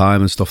lot at the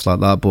time and stuff like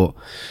that,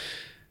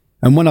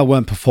 and when I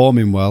weren't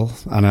performing well,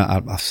 and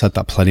I've said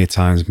that plenty of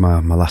times, my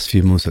last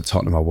few months at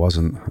Tottenham I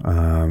wasn't,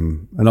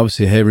 and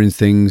obviously hearing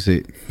things,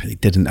 it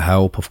didn't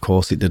help, of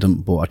course it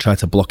didn't, but I tried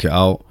to block it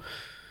out.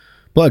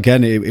 But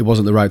again, it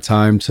wasn't the right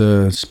time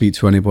to speak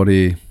to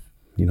anybody,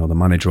 the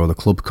manager or the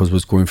club, because I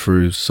was going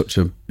through such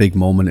a big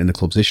moment in the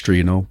club's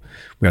history.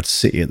 We had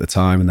City at the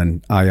time, and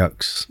then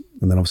Ajax,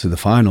 and then obviously the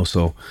final.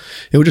 So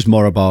it was just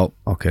more about,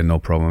 okay, no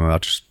problem. I'll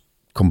just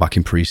come back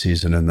in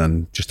pre-season and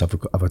then just have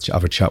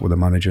a chat with the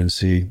manager and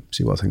see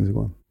what things are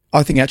going.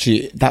 I think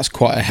actually that's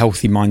quite a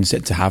healthy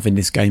mindset to have in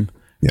this game,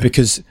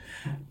 because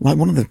like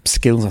one of the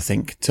skills I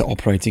think to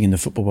operating in the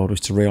football world is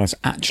to realise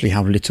actually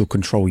how little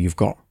control you've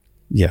got.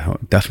 Yeah,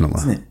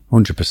 definitely.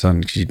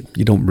 100%.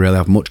 You don't really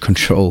have much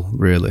control,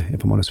 really,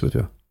 if I'm honest with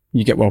you.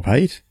 You get well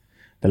paid.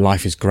 The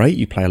life is great.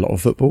 You play a lot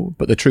of football.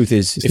 But the truth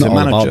is, it's not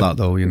all about that,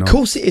 though, Of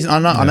course it isn't.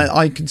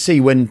 I can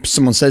see when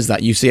someone says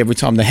that, you see every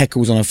time the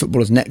heckles on a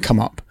footballer's neck come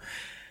up,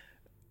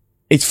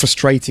 it's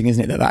frustrating,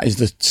 isn't it, that is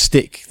the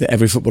stick that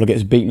every footballer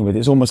gets beaten with.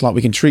 It's almost like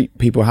we can treat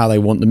people how they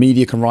want. The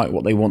media can write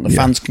what they want. The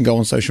fans can go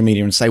on social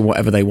media and say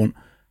whatever they want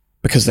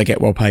because they get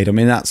well paid. I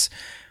mean, that's,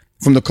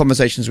 from the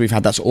conversations we've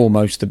had, that's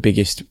almost the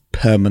biggest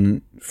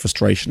permanent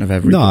frustration of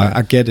every player.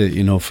 I get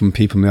it, from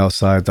people on the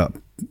outside that,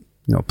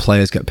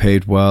 players get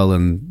paid well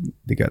and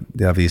they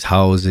have these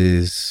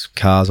houses,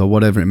 cars, or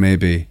whatever it may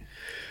be.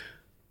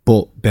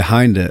 But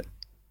behind it,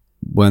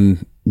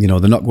 when, they're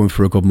not going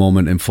through a good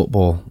moment in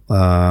football,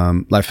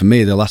 like for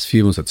me, the last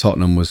few months at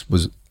Tottenham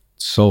was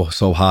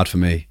so hard for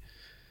me.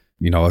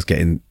 I was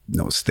getting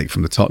stick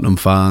from the Tottenham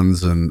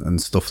fans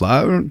and stuff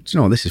like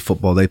that. This is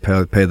football. They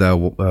pay their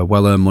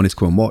well-earned money to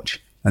go and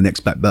watch, and they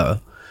expect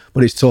better.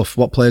 But it's tough.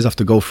 What players have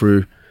to go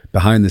through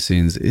behind the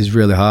scenes is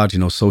really hard.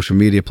 Social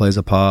media plays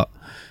a part.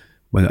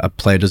 When a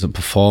player doesn't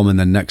perform, and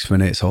then next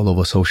minute it's all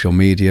over social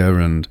media,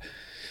 and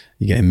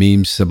you're getting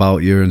memes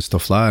about you and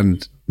stuff like that.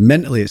 And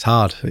mentally, it's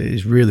hard.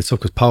 It's really tough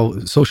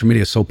because social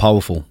media is so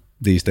powerful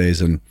these days.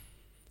 And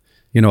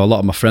a lot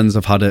of my friends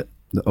have had it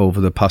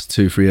over the past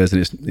 2-3 years,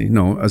 and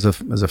it's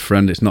as a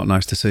friend, it's not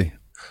nice to see.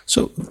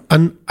 So,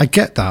 and I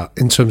get that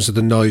in terms of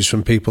the noise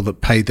from people that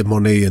pay the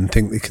money and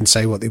think they can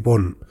say what they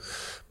want.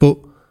 But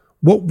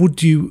what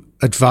would you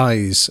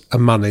advise a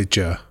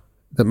manager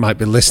that might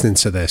be listening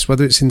to this,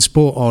 whether it's in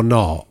sport or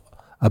not,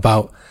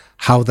 about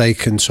how they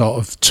can sort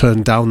of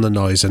turn down the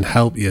noise and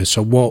help you?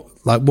 So what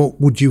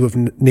would you have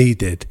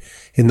needed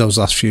in those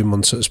last few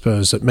months at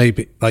Spurs that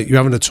maybe, like, you're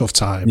having a tough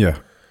time? Yeah.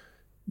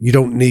 You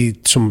don't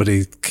need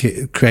somebody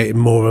creating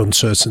more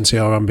uncertainty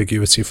or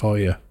ambiguity for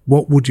you.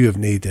 What would you have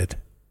needed?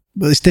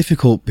 Well, it's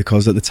difficult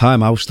because at the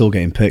time I was still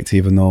getting picked,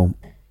 even though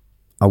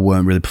I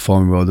weren't really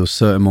performing well. There were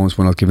certain moments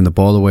when I was giving the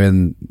ball away,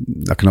 and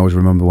I can always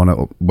remember one at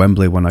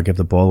Wembley when I gave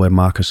the ball away,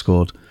 Marcus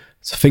scored.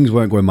 So things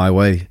weren't going my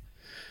way.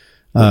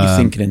 What were you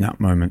thinking in that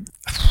moment?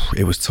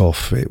 It was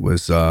tough. It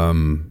was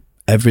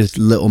every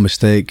little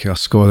mistake. I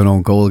scored an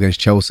own goal against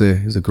Chelsea.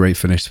 It was a great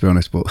finish, to be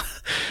honest.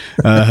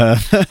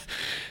 But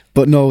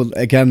but no,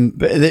 again,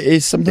 but it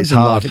is sometimes in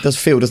life. It does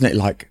feel, doesn't it,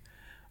 like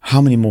how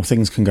many more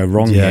things can go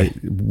wrong here?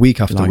 Week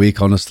after week,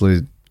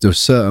 honestly, there were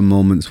certain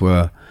moments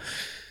where,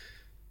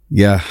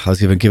 I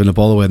was even giving the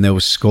ball away and they were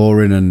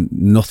scoring and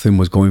nothing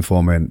was going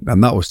for me,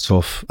 and that was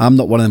tough. I'm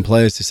not one of them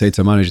players to say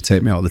to a manager,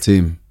 take me out of the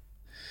team,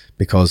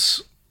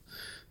 because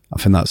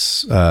I think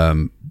that's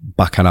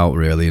backing out,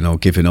 really,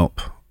 giving up.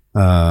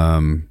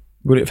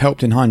 Would it have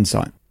helped in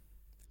hindsight?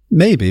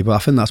 Maybe, but I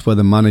think that's where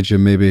the manager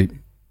maybe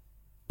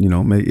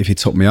if he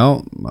took me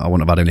out, I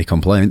wouldn't have had any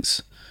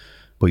complaints.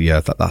 But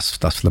that's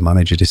for the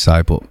manager to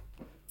decide. But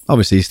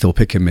obviously he's still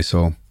picking me,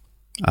 so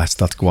I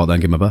still have to go out there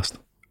and give my best.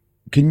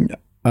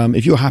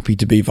 If you're happy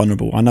to be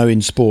vulnerable, I know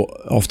in sport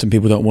often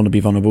people don't want to be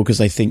vulnerable because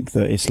they think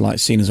that it's like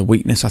seen as a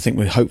weakness. I think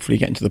we're hopefully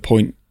getting to the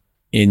point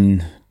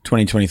in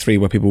 2023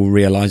 where people will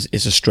realise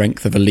it's a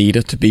strength of a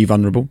leader to be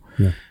vulnerable.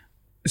 Yeah.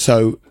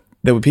 So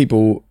there were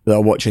people that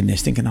are watching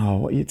this thinking,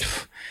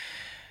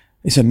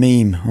 it's a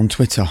meme on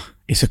Twitter.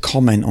 It's a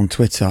comment on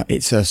Twitter.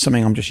 It's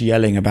something I'm just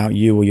yelling about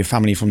you or your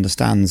family from the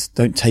stands.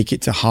 Don't take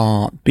it to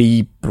heart.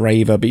 Be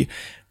braver.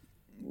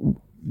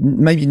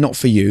 Maybe not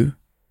for you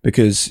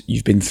because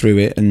you've been through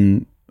it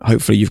and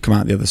hopefully you've come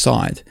out the other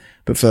side.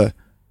 But for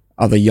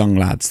other young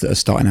lads that are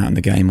starting out in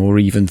the game, or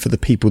even for the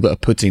people that are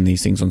putting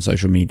these things on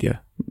social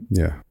media.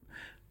 Yeah.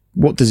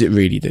 What does it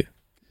really do?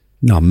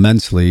 No,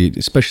 mentally,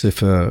 especially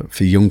for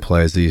young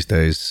players these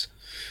days,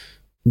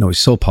 it's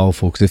so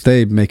powerful because if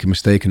they make a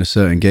mistake in a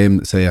certain game,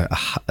 let's say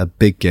a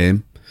big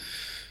game,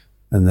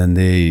 and then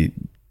they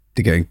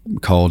get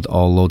called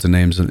all loads of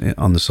names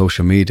on the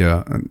social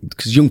media,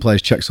 because young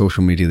players check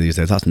social media these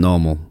days, that's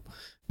normal.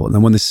 But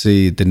then when they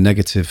see the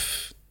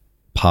negative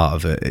part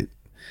of it,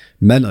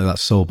 mentally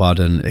that's so bad,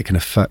 and it can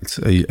affect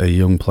a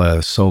young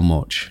player so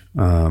much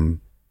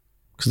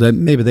because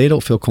maybe they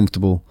don't feel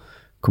comfortable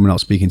coming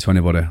out speaking to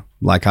anybody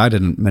like I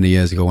didn't many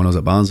years ago when I was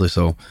at Barnsley.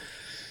 So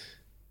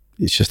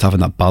it's just having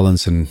that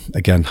balance and,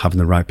 again, having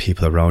the right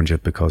people around you,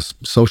 because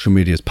social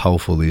media is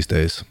powerful these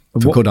days,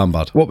 for good and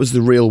bad. What was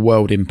the real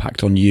world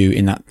impact on you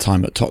in that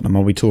time at Tottenham?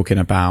 Are we talking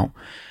about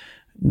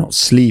not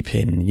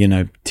sleeping,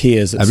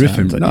 tears?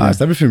 Everything.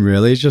 It's everything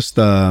really. It's just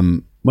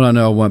when I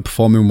know I weren't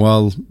performing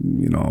well,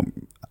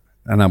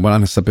 and when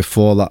I said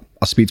before that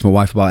I speak to my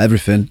wife about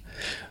everything,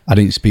 I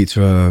didn't speak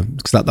to her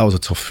because that was a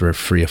tough for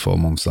 3 or 4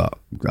 months. That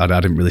I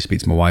didn't really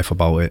speak to my wife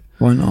about it.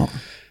 Why not?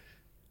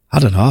 I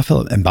don't know. I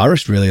felt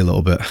embarrassed really a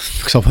little bit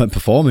because I weren't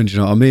performing. Do you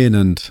know what I mean?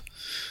 And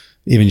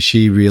even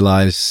she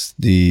realised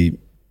the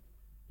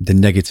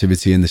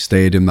negativity in the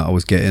stadium that I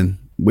was getting,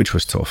 which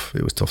was tough.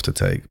 It was tough to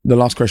take. The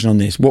last question on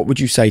this: what would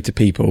you say to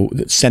people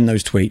that send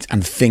those tweets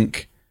and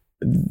think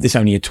this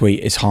only a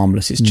tweet, it's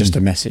harmless, it's just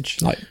a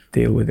message, like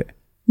deal with it?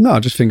 No, I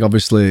just think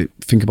obviously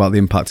think about the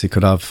impact it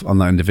could have on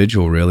that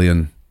individual, really,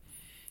 and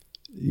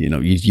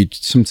you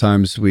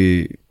sometimes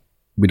we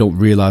don't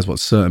realise what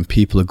certain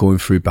people are going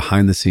through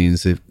behind the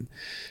scenes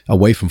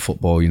away from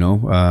football,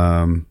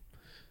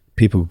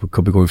 people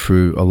could be going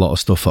through a lot of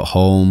stuff at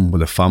home with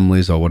their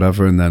families or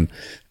whatever, and then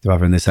they're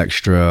having this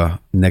extra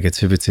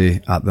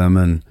negativity at them,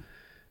 and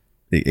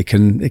it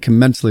can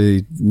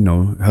mentally,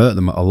 hurt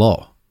them a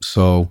lot.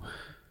 So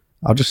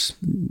I'll just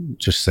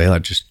say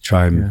that, just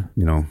try and,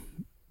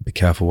 be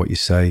careful what you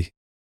say.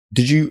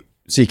 Did you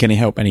seek any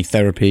help, any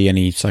therapy,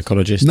 any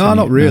psychologist? No,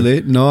 not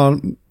really. No.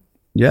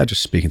 Yeah,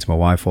 just speaking to my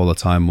wife all the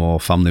time or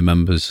family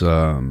members.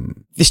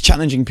 This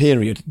challenging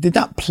period, did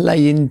that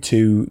play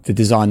into the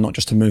design, not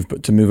just to move,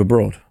 but to move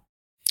abroad?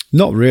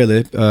 Not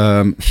really.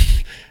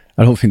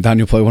 I don't think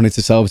Daniel probably wanted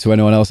to sell to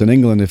anyone else in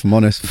England, if I'm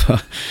honest.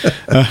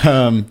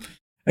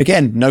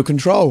 Again, no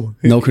control.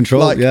 No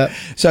control, yeah.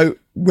 So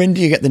when do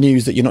you get the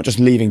news that you're not just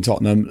leaving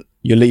Tottenham,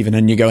 you're leaving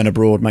and you're going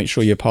abroad, make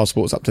sure your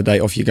passport's up to date,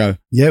 off you go?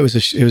 Yeah, it was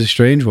a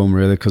strange one,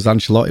 really, because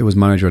Ancelotti was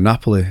manager of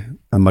Napoli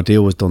and my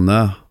deal was done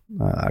there.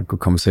 I had a good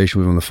conversation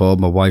with him on the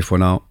phone. My wife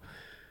went out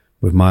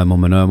with my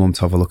mum and her mum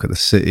to have a look at the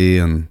city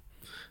and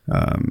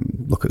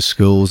look at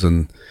schools,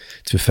 and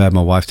to be fair,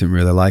 my wife didn't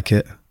really like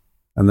it.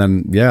 And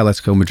then,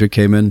 Atletico Madrid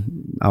came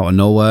in out of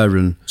nowhere.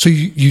 And so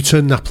you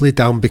turned Napoli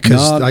down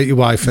because your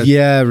wife had...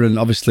 Yeah, and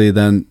obviously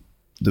then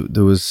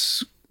there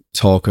was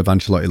talk of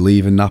Ancelotti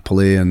leaving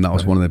Napoli, and that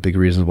was one of the big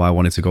reasons why I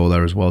wanted to go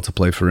there as well, to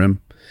play for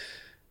him.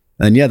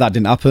 And that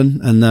didn't happen.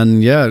 And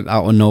then,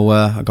 out of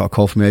nowhere, I got a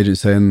call from the agent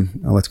saying,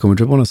 Atletico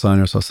Madrid want to sign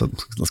her. So I said,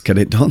 let's get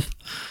it done.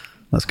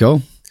 Let's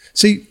go.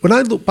 See, when I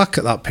look back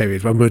at that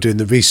period, when we were doing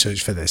the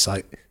research for this,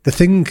 like, the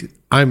thing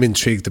I'm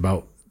intrigued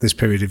about this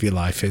period of your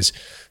life is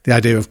the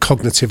idea of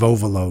cognitive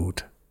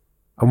overload.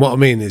 And what I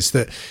mean is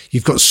that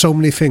you've got so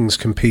many things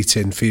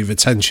competing for your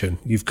attention.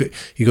 You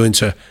go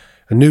into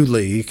a new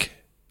league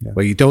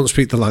where you don't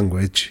speak the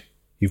language.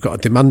 You've got a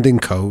demanding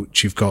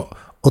coach. You've got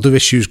other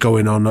issues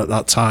going on at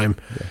that time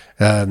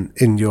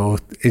in your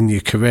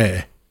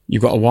career.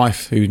 You've got a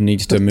wife who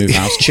needs to move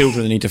house,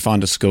 children that need to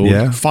find a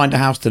school, find a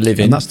house to live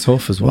in. And that's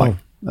tough as well.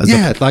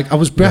 I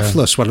was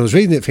breathless when I was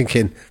reading it,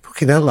 thinking,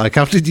 fucking hell, like,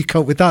 how did you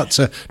cope with that?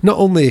 To not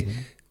only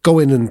go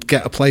in and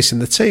get a place in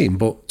the team,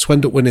 but to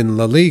end up winning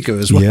La Liga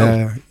as well.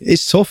 Yeah,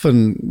 it's tough.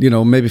 And,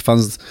 maybe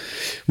fans,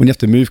 when you have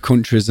to move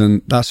countries,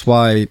 and that's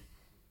why,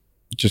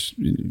 just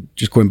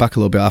going back a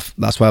little bit,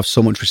 that's why I have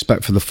so much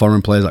respect for the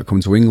foreign players that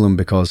come to England,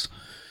 because,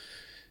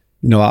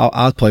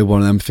 I'd play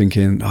one of them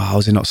thinking,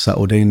 how's he not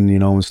settled in,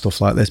 and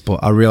stuff like this.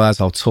 But I realised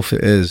how tough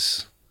it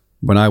is.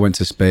 When I went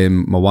to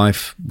Spain, my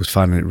wife was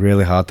finding it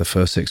really hard the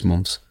first 6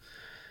 months.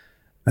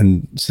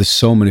 And there's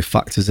so many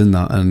factors in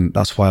that, and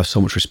that's why I have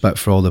so much respect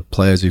for all the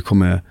players who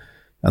come here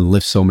and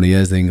live so many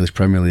years in the English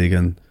Premier League,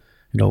 and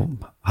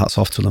hats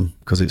off to them,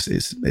 because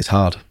it's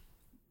hard.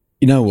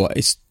 You know what?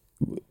 It's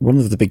one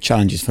of the big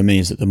challenges for me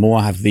is that the more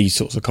I have these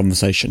sorts of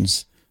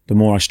conversations, the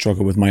more I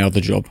struggle with my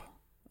other job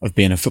of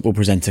being a football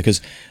presenter,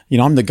 because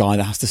I'm the guy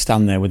that has to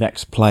stand there with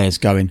ex-players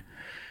going,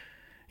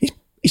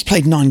 he's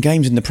played 9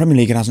 games in the Premier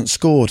League and hasn't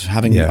scored,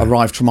 having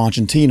arrived from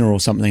Argentina or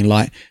something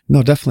like.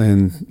 No, definitely.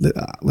 And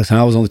listen,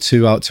 I was only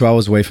 2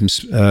 hours away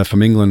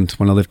from England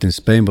when I lived in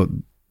Spain, but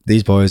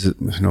these boys,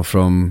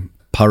 from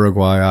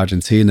Paraguay,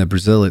 Argentina,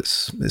 Brazil,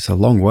 it's a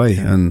long way.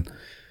 Yeah. And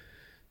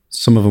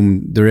some of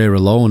them, they're here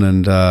alone,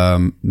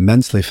 and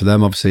mentally for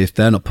them, obviously, if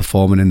they're not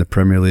performing in the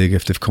Premier League,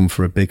 if they've come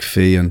for a big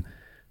fee, and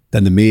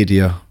then the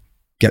media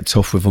get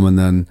tough with them, and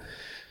then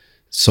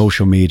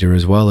social media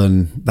as well,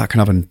 and that can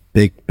have a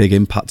big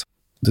impact.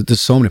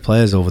 There's so many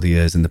players over the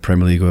years in the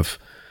Premier League who have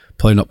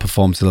probably not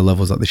performed to the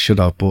levels that they should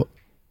have, but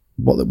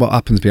what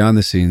happens behind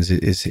the scenes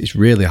is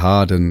really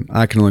hard. And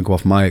I can only go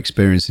off my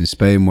experience in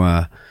Spain,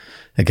 where,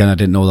 again, I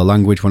didn't know the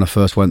language when I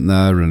first went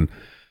there, and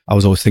I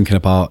was always thinking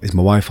about, is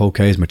my wife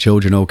okay? Is my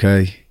children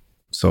okay?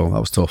 So that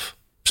was tough.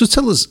 So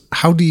tell us,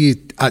 how do you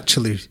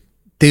actually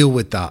deal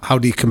with that? How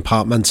do you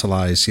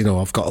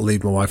compartmentalise? I've got to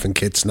leave my wife and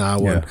kids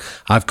now, and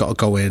I've got to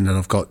go in, and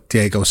I've got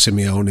Diego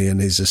Simeone and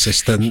his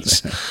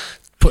assistants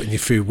putting you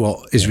through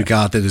what is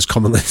regarded as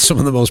commonly some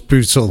of the most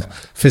brutal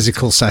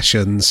physical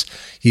sessions.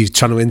 You're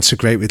trying to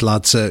integrate with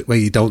lads where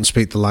you don't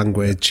speak the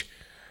language.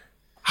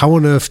 How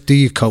on earth do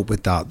you cope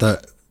with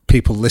that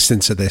people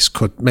listening to this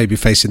could maybe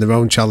facing their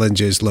own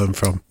challenges learn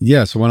from?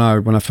 Yeah, so when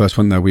I first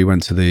went there, we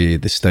went to the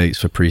States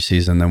for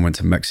pre-season, then went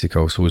to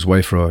Mexico, so I was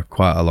away for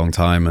quite a long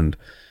time. And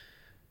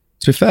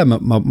to be fair,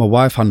 my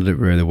wife handled it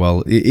really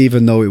well,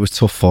 even though it was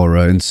tough for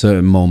her in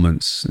certain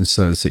moments, in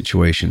certain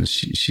situations.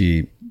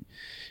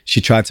 She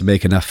tried to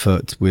make an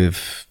effort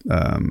with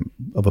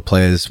other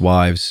players'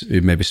 wives who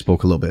maybe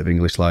spoke a little bit of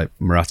English, like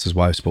Morata's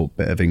wife spoke a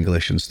bit of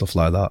English and stuff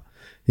like that.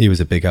 He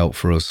was a big help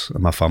for us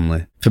and my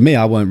family. For me,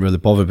 I weren't really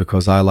bothered,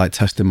 because I like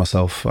testing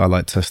myself. I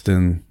like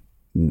testing,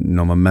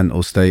 my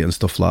mental state and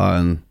stuff like that.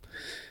 And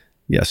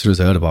as soon as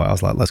I heard about it, I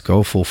was like, let's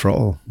go full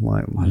throttle.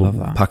 Like, I love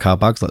that. Pack our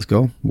bags, let's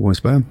go. We're going to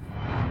Spain.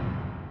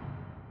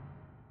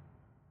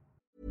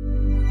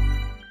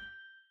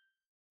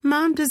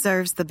 Mom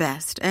deserves the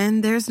best,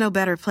 and there's no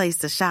better place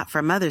to shop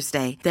for Mother's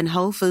Day than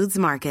Whole Foods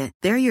Market.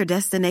 They're your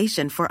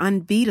destination for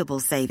unbeatable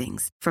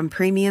savings, from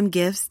premium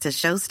gifts to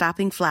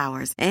show-stopping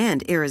flowers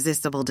and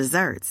irresistible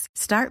desserts.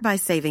 Start by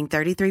saving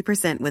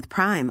 33% with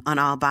Prime on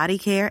all body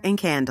care and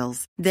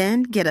candles.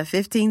 Then get a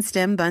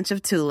 15-stem bunch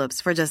of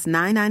tulips for just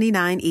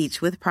 $9.99 each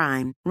with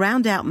Prime.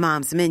 Round out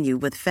Mom's menu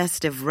with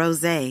festive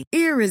rosé,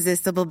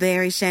 irresistible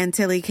berry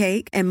chantilly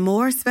cake, and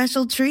more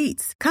special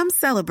treats. Come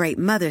celebrate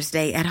Mother's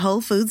Day at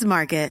Whole Foods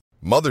Market.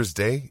 Mother's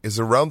Day is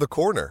around the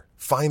corner.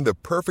 Find the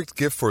perfect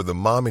gift for the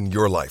mom in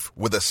your life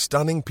with a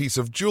stunning piece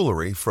of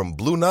jewelry from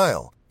Blue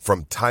Nile.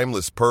 From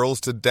timeless pearls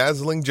to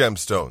dazzling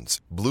gemstones,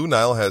 Blue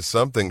Nile has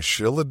something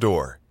she'll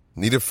adore.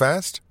 Need it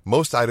fast?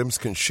 Most items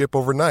can ship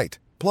overnight.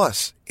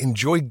 Plus,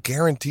 enjoy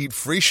guaranteed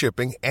free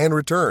shipping and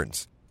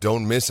returns.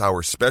 Don't miss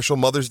our special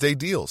Mother's Day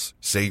deals.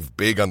 Save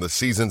big on the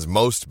season's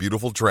most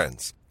beautiful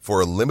trends.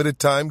 For a limited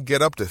time,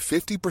 get up to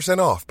 50%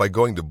 off by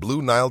going to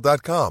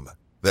BlueNile.com.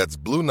 That's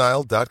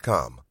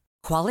BlueNile.com.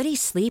 Quality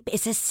sleep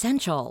is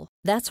essential.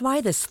 That's why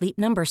the Sleep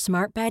Number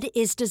Smart Bed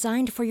is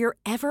designed for your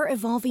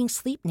ever-evolving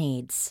sleep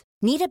needs.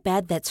 Need a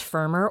bed that's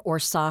firmer or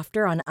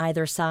softer on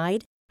either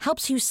side?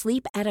 Helps you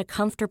sleep at a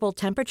comfortable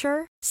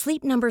temperature?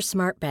 Sleep Number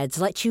Smart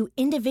Beds let you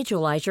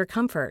individualize your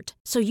comfort,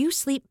 so you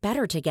sleep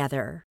better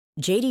together.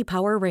 J.D.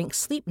 Power ranks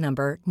Sleep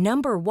Number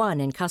number 1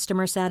 in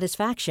customer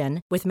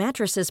satisfaction with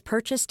mattresses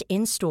purchased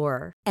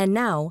in-store. And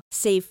now,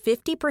 save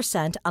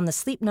 50% on the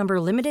Sleep Number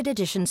Limited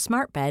Edition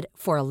Smart Bed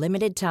for a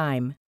limited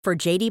time. For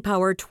J.D.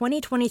 Power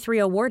 2023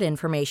 award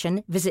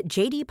information, visit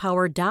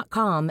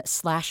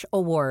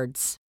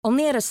jdpower.com/awards.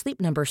 Only at a Sleep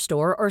Number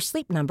store or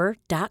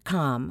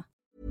sleepnumber.com.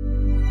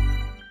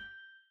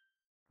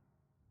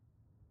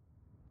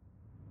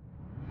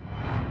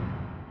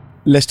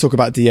 Let's talk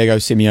about Diego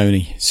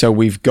Simeone. So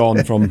we've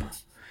gone from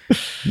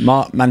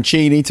Mark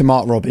Mancini to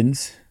Mark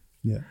Robbins.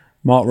 Yeah.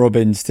 Mark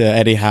Robbins to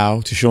Eddie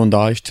Howe to Sean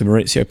Dyche to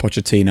Maurizio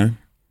Pochettino.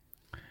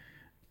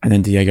 And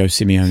then Diego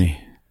Simeone.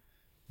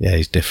 Yeah,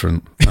 he's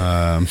different.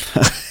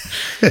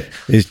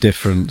 He's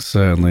different,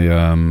 certainly.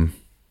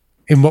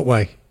 In what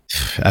way?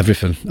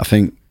 Everything. I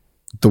think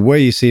the way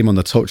you see him on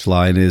the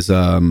touchline is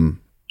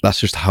that's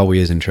just how he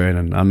is in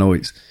training. I know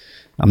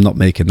I'm not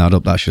making that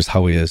up. That's just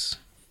how he is.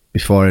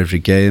 Before every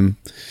game,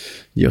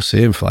 you'll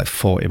see him for like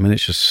 40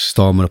 minutes just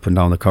storming up and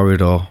down the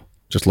corridor,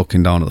 just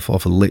looking down at the floor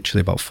for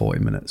literally about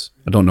 40 minutes.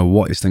 I don't know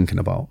what he's thinking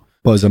about.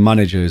 But as a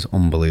manager, he's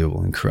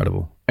unbelievable,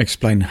 incredible.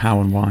 Explain how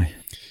and why.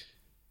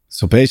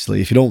 So basically,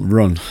 if you don't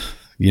run,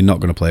 you're not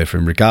going to play for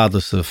him,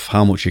 regardless of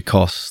how much you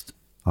cost,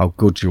 how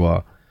good you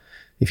are.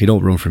 If you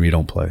don't run for him, you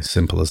don't play.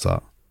 Simple as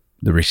that.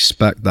 The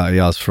respect that he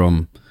has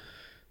from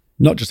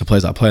not just the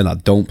players that play and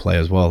that don't play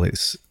as well.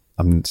 It's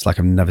like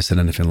I've never seen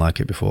anything like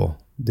it before.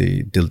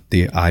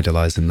 The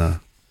idolising there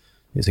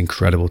is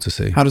incredible to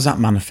see. How does that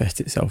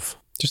manifest itself?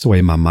 Just the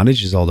way man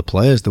manages all the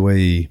players, the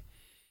way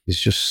he's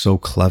just so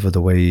clever,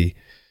 the way he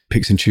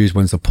picks and chooses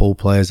when to pull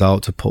players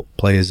out to put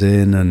players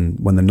in, and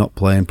when they're not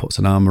playing, puts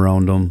an arm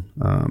around them.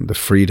 The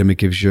freedom he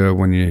gives you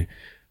when you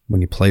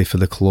play for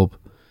the club.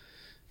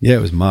 Yeah,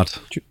 it was mad.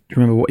 Do you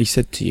remember what he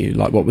said to you?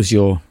 Like, what was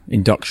your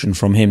induction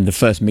from him, the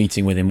first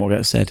meeting with him, what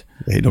got said?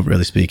 He don't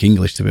really speak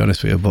English, to be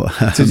honest with you. But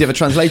so does he have a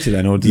translator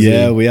then? Or does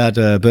yeah, we had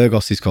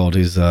Burgos, he's called.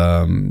 He's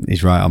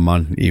right-hand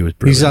man. He was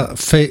brilliant.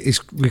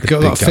 We've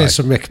got that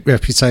fearsome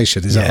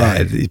reputation, is that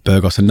right?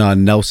 Burgos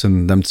and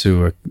Nelson, them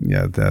two are,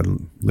 they're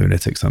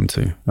lunatics, them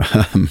two.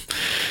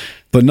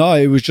 But no,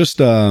 it was just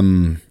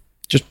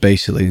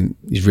basically,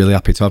 he's really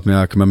happy to have me.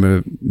 I can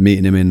remember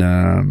meeting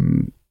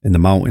him in the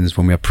mountains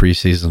when we had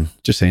pre-season,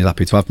 just saying he's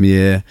happy to have me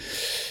here.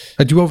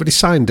 Had you already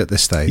signed at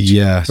this stage?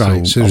 Yeah.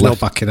 Right, so there's no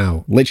backing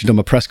out. Literally done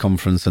my press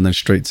conference and then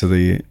straight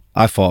to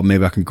I thought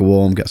maybe I can go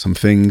home, get some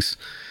things.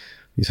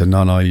 He said,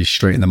 no, you're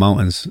straight in the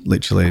mountains,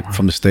 literally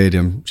from the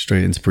stadium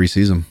straight into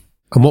pre-season.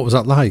 And what was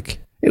that like?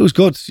 It was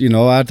good.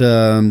 I had,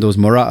 there was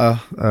Morata,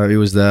 who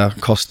was there,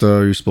 Costa,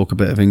 who spoke a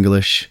bit of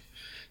English.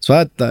 So I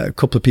had a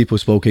couple of people who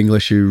spoke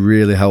English who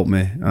really helped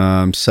me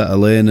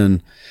settle in,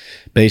 and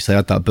basically I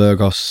had that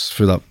Burgos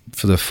for the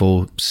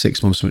full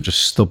 6 months, which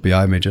just stood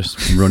behind me,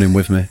 just running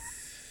with me.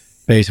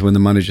 Basically, when the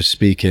manager's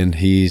speaking,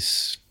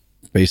 he's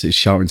basically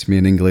shouting to me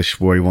in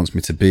English where he wants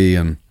me to be,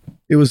 and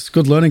it was a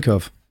good learning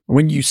curve.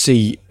 When you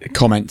see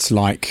comments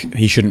like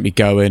he shouldn't be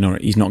going or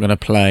he's not going to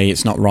play,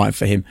 it's not right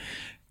for him,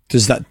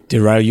 does that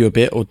derail you a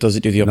bit, or does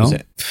it do the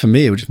opposite? No, for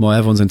me, it was just more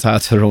everyone's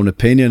entitled to their own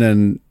opinion,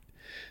 and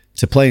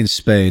to play in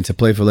Spain, to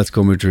play for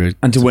Atletico Madrid,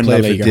 and to win play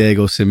La Liga. For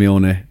Diego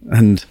Simeone.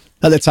 And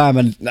at the time,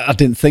 and I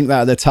didn't think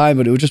that at the time,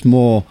 but it was just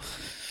more,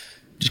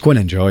 just go and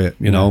enjoy it,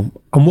 you know.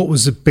 And what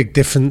was the big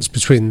difference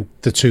between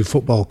the two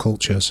football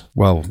cultures?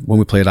 Well, when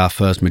we played our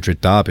first Madrid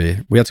derby,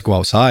 we had to go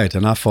outside,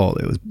 and I thought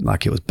it was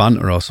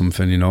banter or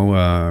something, you know.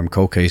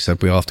 Koke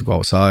said we all have to go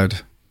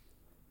outside.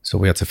 So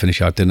we had to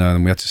finish our dinner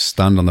and we had to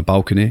stand on the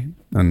balcony,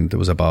 and there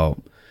was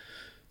about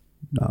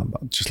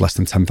just less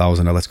than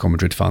 10,000 Atletico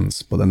Madrid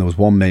fans. But then there was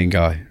one main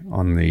guy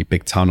on the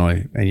big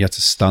tannoy, and you had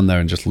to stand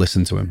there and just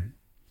listen to him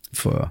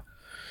for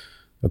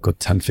a good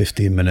 10,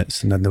 15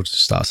 minutes, and then they'll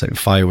just start setting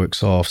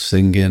fireworks off,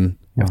 singing.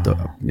 You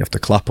have to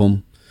clap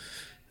them,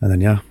 and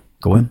then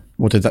go in.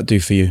 What did that do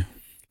for you?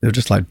 They were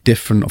just like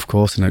different, of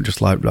course, and it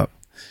just like that.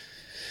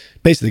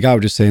 Basically, the guy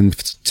was just saying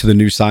to the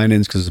new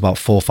signings, because there's about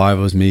 4 or 5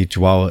 of us, me,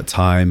 Joao at the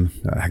time,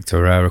 Hector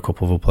Herrera, a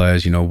couple of other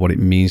players, what it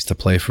means to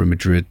play for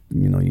Madrid.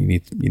 You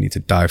need to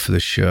die for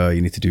this shirt,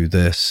 you need to do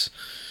this.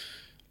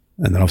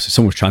 And then obviously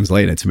someone was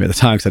translating it to me at the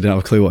time because I didn't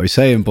have a clue what he was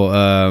saying,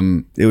 but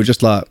it was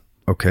just like,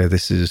 okay,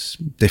 this is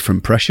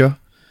different pressure,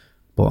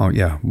 but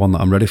one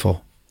that I'm ready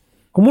for.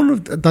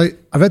 And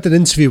I read an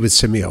interview with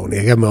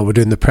Simeone again while we're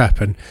doing the prep,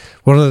 and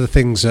one of the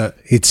things that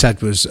he'd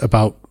said was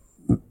about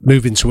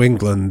moving to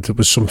England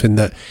was something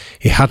that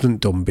he hadn't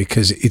done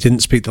because he didn't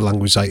speak the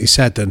language like he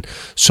said, and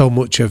so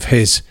much of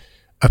his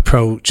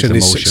approach and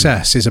his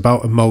success is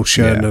about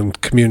emotion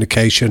and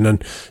communication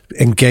and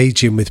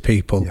engaging with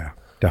people. Yeah,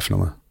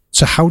 definitely.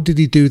 So how did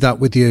he do that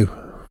with you?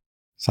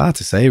 It's hard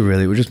to say,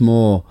 really. It was just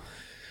more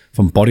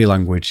from body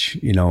language.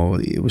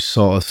 It was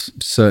sort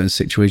of certain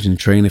situations in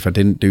training. If I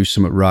didn't do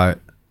something right,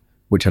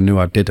 which I knew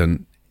I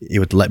didn't, he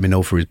would let me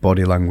know through his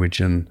body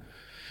language,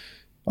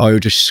 or he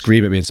would just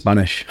scream at me in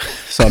Spanish.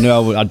 So I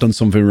knew I'd done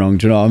something wrong.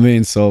 Do you know what I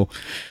mean? So,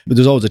 but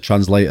there's always a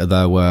translator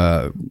there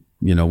where,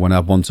 when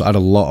I had a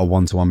lot of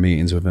one-to-one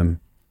meetings with him,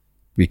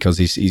 because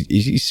he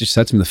just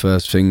said to me the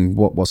first thing,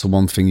 what's the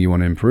one thing you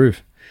want to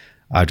improve?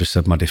 I just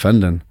said my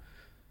defending.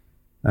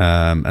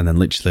 And then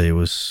literally it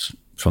was,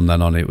 from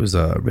then on, it was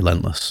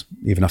relentless.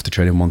 Even after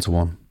training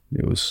one-to-one,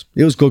 it was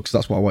good because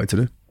that's what I wanted to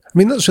do.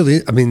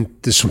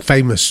 There's some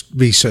famous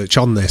research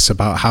on this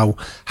about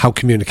how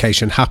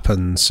communication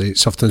happens.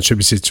 It's often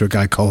attributed to a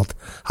guy called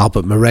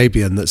Albert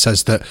Morabian that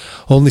says that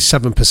only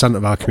 7%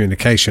 of our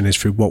communication is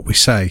through what we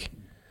say,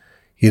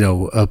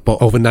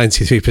 but over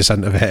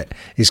 93% of it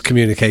is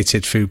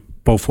communicated through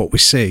both what we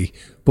see,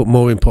 but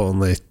more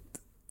importantly,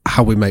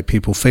 how we make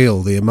people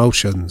feel, the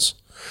emotions.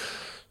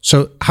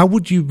 So how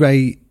would you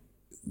rate,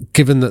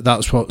 given that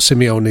that's what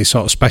Simeone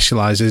sort of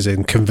specialises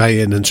in,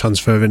 conveying and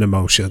transferring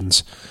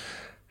emotions,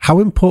 how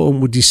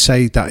important would you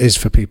say that is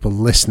for people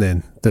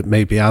listening, that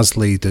maybe as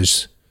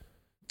leaders,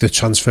 the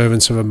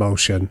transference of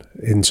emotion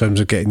in terms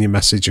of getting your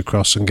message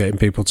across and getting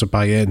people to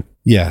buy in?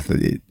 Yeah,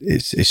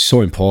 it's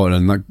so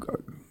important. And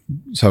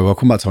so I'll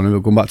come back to one. We'll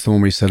go back to the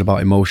one where you said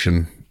about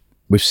emotion.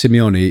 With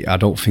Simeone, I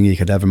don't think he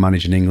could ever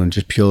manage in England,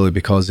 just purely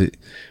because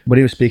when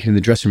he was speaking in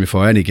the dressing room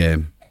before any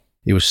game,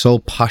 he was so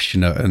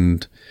passionate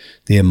and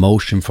the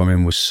emotion from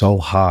him was so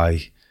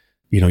high.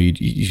 You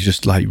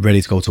just like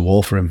ready to go to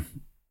war for him.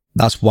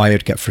 That's why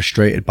I'd get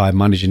frustrated by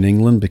managing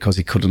England, because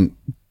he couldn't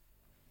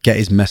get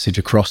his message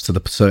across to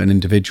the certain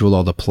individual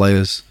or the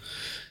players,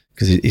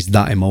 because he's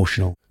that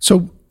emotional.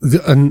 So,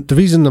 the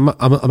reason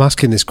I'm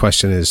asking this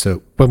question is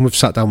that when we've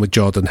sat down with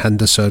Jordan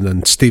Henderson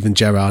and Steven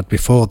Gerrard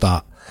before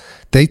that,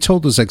 they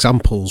told us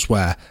examples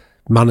where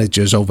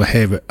managers over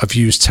here have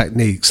used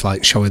techniques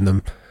like showing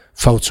them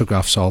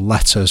photographs or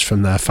letters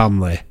from their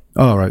family.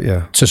 Oh, right,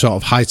 yeah. To sort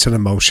of heighten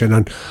emotion.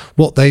 And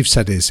what they've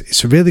said is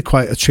it's really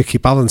quite a tricky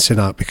balancing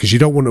act, because you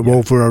don't want to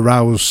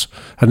over-arouse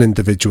an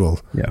individual,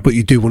 but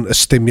you do want to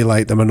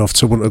stimulate them enough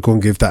to want to go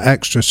and give that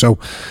extra. So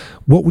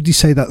what would you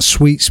say that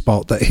sweet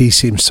spot that he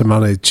seems to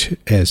manage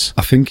is?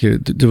 I think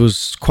there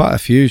was quite a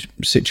few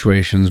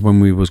situations when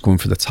we was going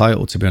for the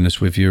title, to be honest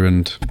with you,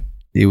 and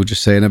he would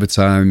just say, every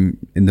time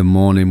in the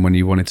morning when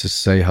you wanted to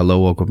say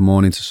hello or good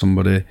morning to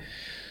somebody,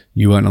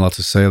 you weren't allowed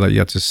to say that. You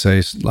had to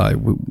say, like,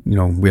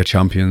 we're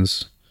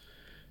champions.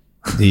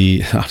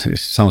 It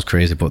sounds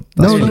crazy, but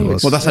that's what it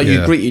was. Well, that's how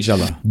you greet each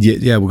other.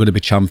 Yeah, we're going to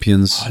be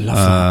champions. I love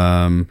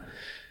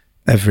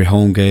that. Every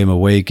home game,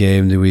 away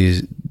game, there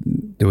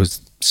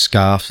was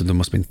scarves, and there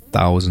must have been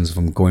thousands of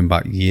them going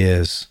back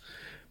years.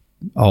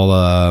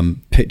 All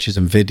pictures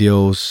and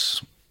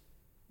videos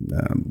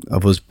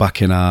of us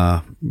back in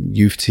our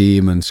youth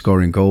team and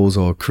scoring goals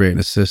or creating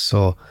assists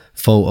or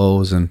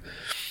photos, and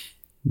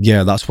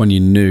that's when you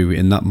knew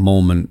in that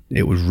moment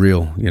it was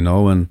real,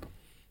 and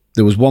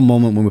there was one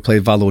moment when we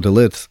played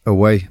Valladolid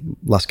away,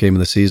 last game of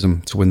the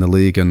season to win the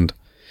league, and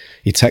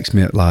he texted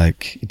me at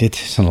he did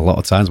this on a lot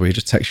of times where he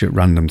just texts you at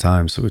random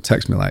times. So he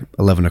texted me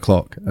 11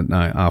 o'clock at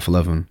night,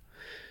 11:30,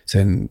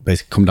 saying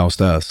basically come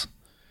downstairs.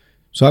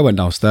 So I went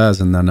downstairs,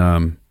 and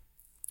then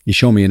he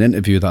showed me an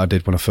interview that I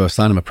did when I first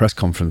signed him, a press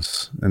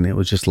conference, and it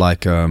was just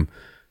what do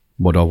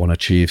I want to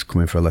achieve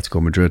coming for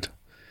Atletico Madrid.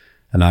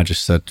 And I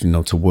just said,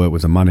 to work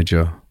with a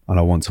manager, and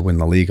I want to win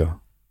La Liga.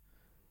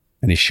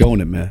 And he's shown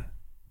it me,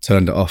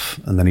 turned it off,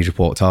 and then he just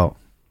walked out.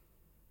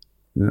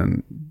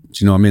 And, do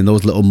you know what I mean?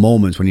 Those little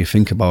moments when you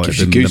think about it.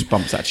 Gives you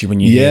goosebumps actually when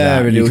you hear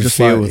that. And you can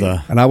feel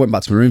and I went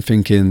back to my room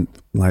thinking,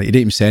 he didn't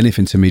even say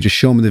anything to me, just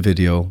show me the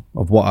video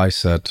of what I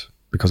said,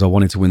 because I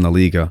wanted to win La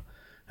Liga.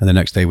 And the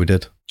next day we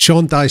did.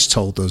 Sean Dyche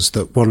told us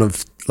that one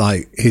of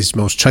his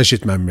most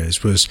treasured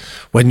memories was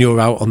when you're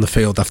out on the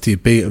field after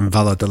you've beaten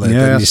Valladolid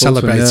and you're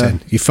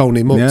celebrating. You phone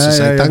him up to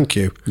say thank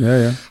you.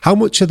 Yeah. How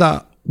much of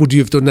that would you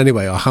have done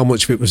anyway, or how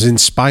much of it was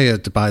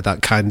inspired by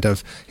that kind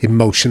of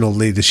emotional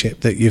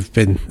leadership that you've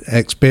been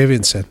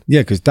experiencing?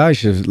 Yeah, because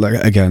Dyche is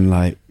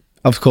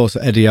Of course,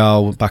 Eddie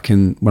Howe, back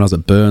in when I was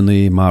at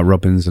Burnley, Mark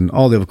Robbins, and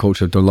all the other coaches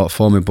have done a lot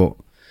for me. But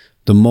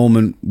the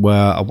moment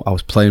where I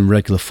was playing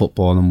regular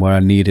football and where I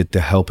needed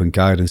the help and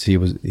guidance, he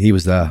was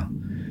there,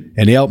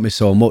 and he helped me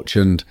so much.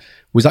 And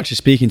we was actually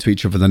speaking to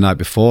each other the night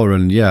before,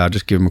 and I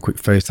just gave him a quick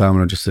FaceTime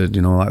and I just said,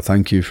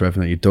 thank you for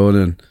everything that you've done.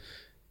 And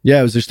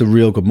it was just a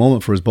real good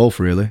moment for us both,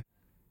 really.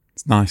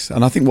 It's nice.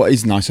 And I think what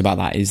is nice about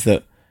that is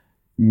that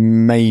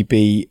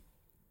maybe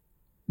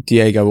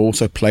Diego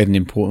also played an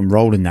important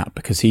role in that,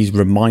 because he's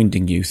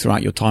reminding you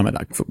throughout your time at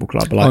that football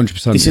club, like,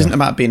 100%, this isn't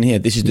about being here,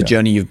 this is the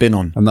journey you've been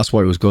on. And that's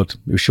why it was good.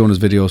 He was showing us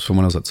videos from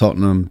when I was at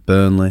Tottenham,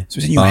 Burnley. So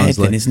it's in your head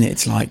then, isn't it?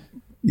 It's like...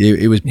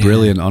 It was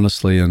brilliant,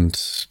 honestly, and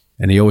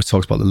he always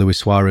talks about the Luis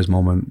Suarez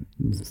moment.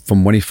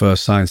 From when he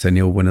first signed, saying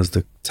he'll win us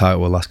the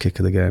title last kick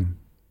of the game,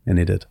 and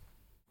he did.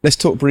 Let's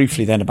talk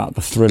briefly then about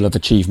the thrill of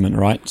achievement,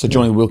 right? So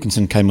Johnny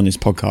Wilkinson came on his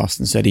podcast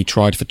and said he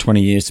tried for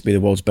 20 years to be the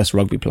world's best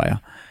rugby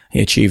player. He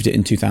achieved it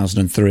in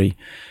 2003.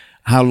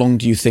 How long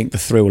do you think the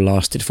thrill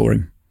lasted for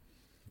him?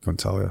 I can't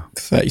tell you.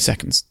 30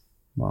 seconds.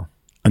 Wow.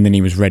 And then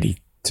he was ready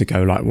to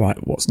go like, right,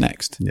 what's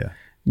next? Yeah.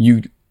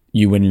 You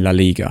win La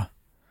Liga.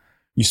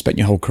 You spent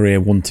your whole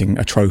career wanting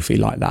a trophy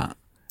like that.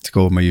 To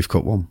go with my Youth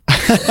Cup one.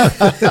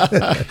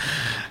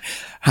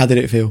 How did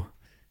it feel?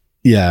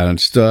 Yeah,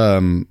 just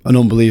an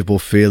unbelievable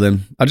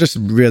feeling. I just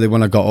really,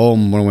 when I got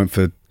home, when I went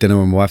for dinner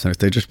with my wife the next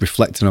day, just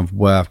reflecting on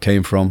where I've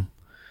came from,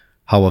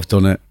 how I've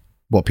done it,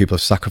 what people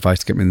have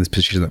sacrificed to get me in this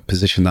position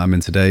that I'm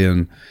in today,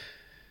 and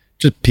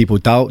just people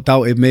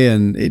doubted me,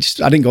 and I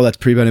didn't go there to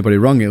prove anybody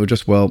wrong. It was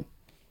just, I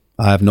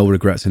have no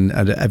regrets in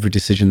every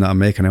decision that I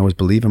make, and I always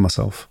believe in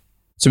myself.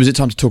 So is it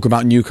time to talk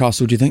about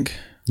Newcastle, do you think?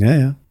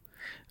 Yeah.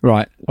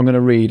 Right, I'm going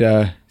to read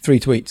 3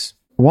 tweets.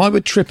 Why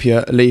would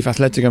Trippier leave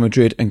Atletico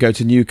Madrid and go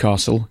to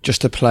Newcastle just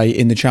to play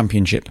in the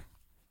Championship?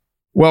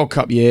 World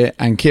Cup year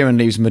and Kieran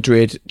leaves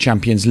Madrid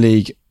Champions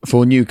League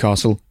for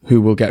Newcastle, who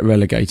will get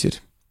relegated.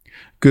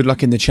 Good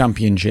luck in the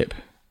Championship.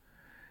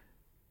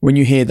 When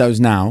you hear those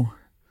now,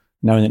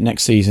 knowing that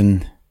next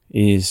season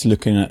is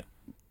looking at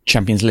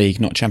Champions League,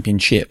 not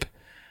Championship,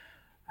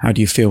 how do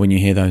you feel when you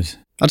hear those?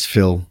 I just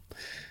feel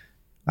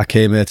I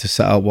came here to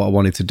set out what I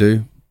wanted to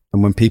do.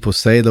 And when people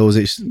say those,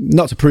 it's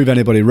not to prove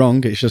anybody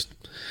wrong. It's just,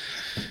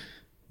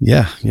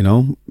 I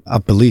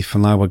have belief.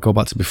 And I would go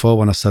back to before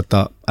when I said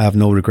that I have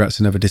no regrets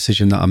in every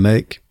decision that I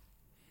make.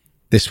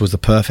 This was the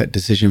perfect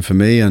decision for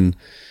me. And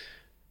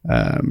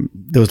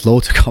there was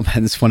loads of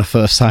comments when I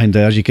first signed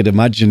there, as you could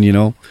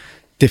imagine,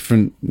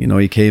 different,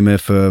 he came here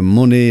for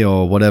money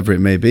or whatever it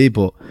may be.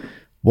 But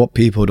what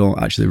people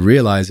don't actually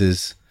realise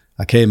is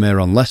I came here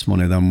on less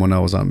money than when I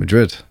was at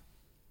Madrid.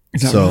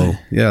 Is that right?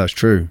 Yeah, it's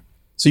true.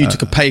 So you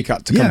took a pay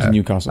cut to come to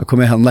Newcastle? I come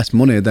here on less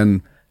money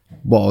than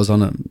what I was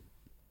on at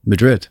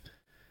Madrid.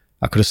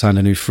 I could have signed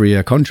a new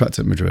 3-year contract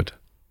at Madrid.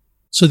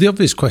 So the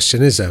obvious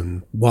question is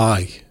then,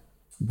 why?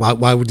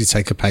 Why would you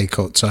take a pay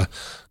cut?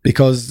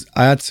 Because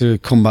I had to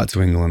come back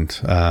to England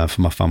for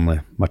my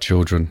family, my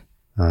children.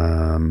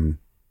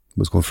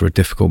 Was going through a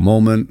difficult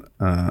moment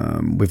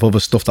with other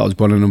stuff that was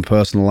going on in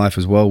personal life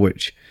as well,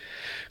 which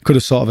could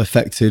have sort of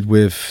affected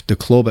with the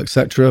club,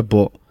 etc.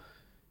 But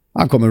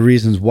I've got my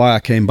reasons why I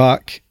came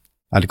back.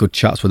 I had a good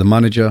chats with the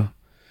manager,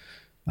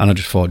 and I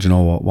just thought, you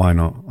know what, why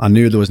not? I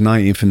knew there was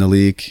 19th in the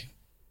league.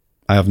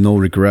 I have no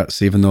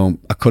regrets, even though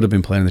I could have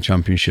been playing in the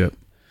Championship.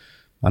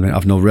 I didn't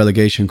have no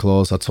relegation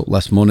clause. I took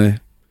less money.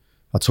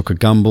 I took a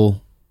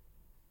gamble.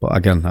 But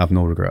again, I have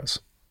no regrets.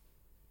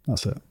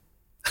 That's it.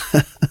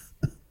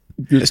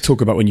 Let's talk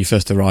about when you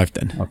first arrived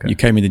then. Okay. You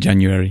came in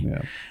January.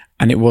 Yeah.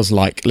 And it was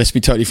like, let's be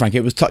totally frank,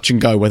 it was touch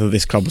and go whether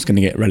this club was going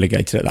to get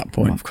relegated at that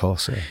point. Well, of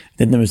course, yeah.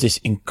 Then there was this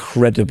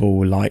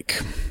incredible,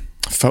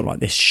 felt like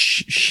this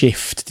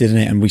shift, didn't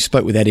it? And we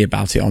spoke with Eddie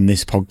about it on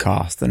this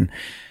podcast, and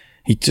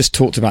he just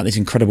talked about this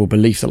incredible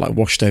belief that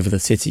washed over the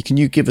city. Can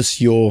you give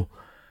us your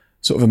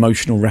sort of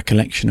emotional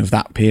recollection of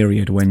that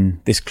period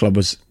when this club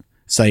was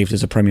saved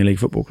as a Premier League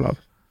football club?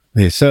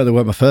 It certainly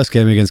weren't my first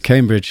game against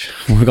Cambridge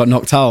when we got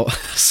knocked out.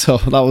 So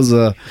that was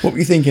What were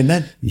you thinking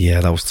then?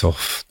 Yeah, that was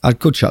tough. I had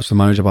good chats with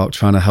the manager about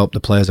trying to help the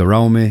players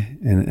around me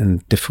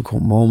in a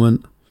difficult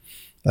moment.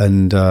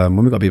 And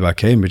when we got beat by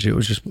Cambridge, it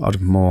was just,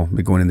 I'd more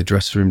be going in the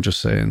dressing room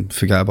just saying,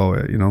 forget about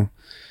it,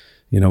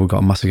 we got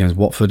a massive against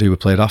Watford, who we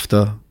played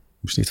after.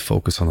 We just need to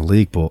focus on the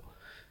league. But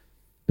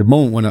the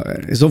moment when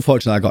it's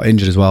unfortunate I got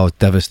injured as well, I was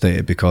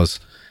devastated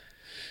because,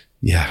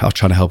 I was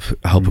trying to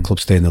help a club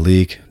stay in the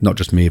league, not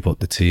just me,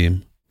 but the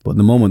team. But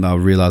the moment that I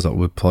realised that we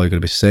were probably going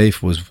to be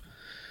safe was,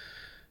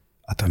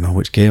 I don't know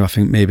which game, I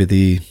think maybe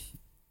the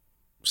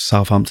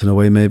Southampton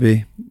away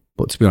maybe.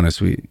 But to be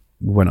honest, we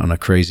went on a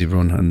crazy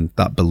run, and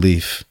that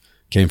belief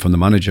came from the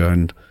manager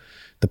and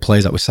the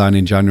players that we signed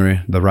in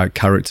January, the right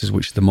characters,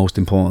 which is the most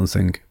important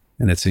thing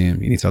in a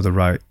team. You need to have the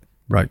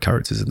right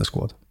characters in the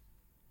squad.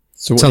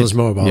 So tell us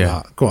more about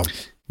that. Go on.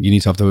 You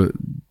need to have the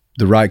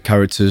right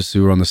characters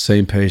who are on the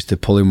same page to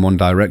pull in one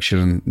direction,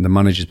 and the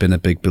manager's been a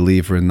big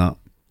believer in that.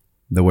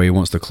 The way he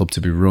wants the club to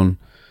be run.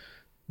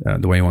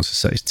 the way he wants to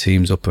set his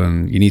teams up,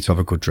 and you need to have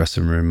a good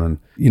dressing room. And,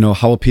 you know,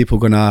 how are people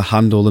going to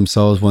handle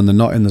themselves when they're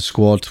not in the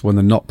squad, when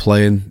they're not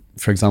playing?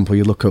 For example,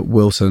 you look at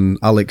Wilson,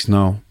 Alex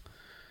now,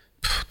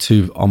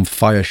 two on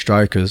fire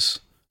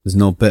strikers. There's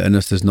no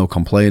bitterness, there's no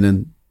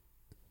complaining.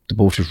 They're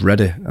both just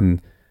ready.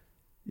 And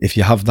if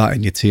you have that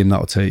in your team,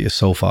 that'll take you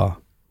so far.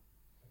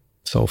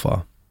 So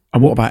far.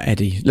 And what about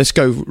Eddie? Let's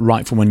go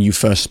right from when you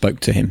first spoke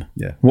to him.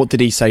 Yeah. What did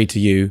he say to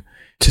you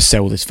to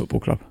sell this football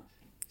club?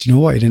 Do you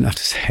know what? He didn't have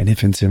to say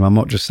anything to him. I'm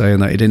not just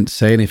saying that. He didn't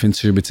say anything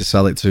to me to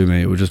sell it to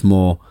me. It was just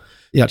more,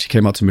 he actually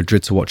came out to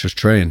Madrid to watch us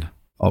train.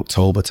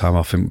 October time,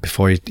 I think,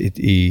 before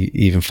he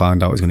even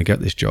found out he was going to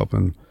get this job.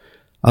 And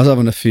I was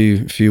having a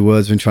few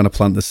words with him, trying to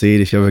plant the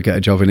seed. If you ever get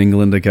a job in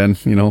England again,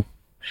 you know,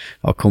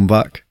 I'll come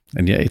back.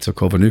 And yeah, he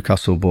took over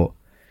Newcastle. But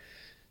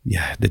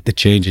yeah, the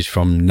changes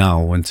from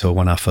now until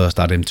when I first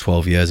had him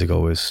 12 years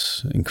ago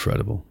is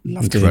incredible.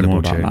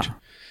 Incredible change.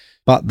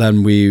 Back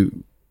then we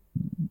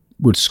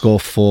would score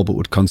 4 but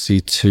would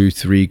concede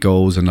 2-3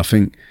 goals, and I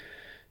think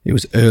it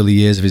was early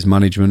years of his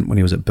management when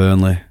he was at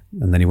Burnley,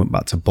 and then he went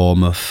back to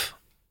Bournemouth.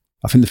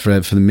 I think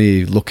for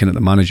me, looking at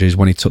the manager is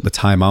when he took the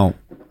time out.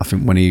 I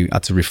think when he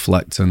had to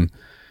reflect and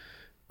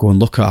go and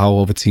look at how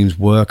other teams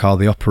work, how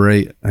they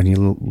operate, and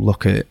you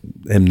look at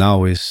him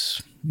now,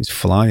 he's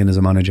flying as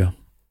a manager.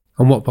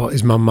 And what about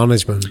his man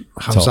management?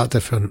 How's that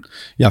different?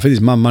 Yeah, I think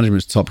his man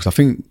management's top, because I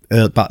think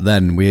back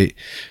then the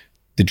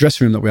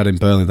dressing room that we had in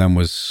Burnley then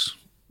was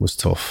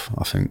tough.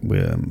 I think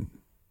we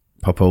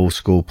proper old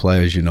school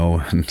players, you know,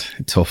 and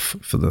tough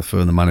for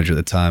the manager at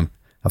the time.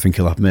 I think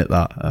he'll admit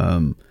that.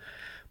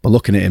 But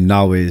looking at him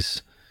now,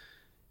 he's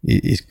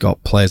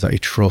got players that he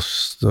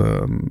trusts.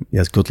 He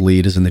has good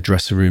leaders in the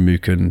dressing room who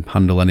can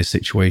handle any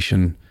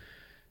situation.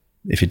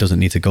 If it doesn't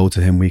need to go to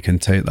him, we can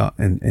take that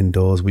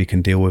indoors. We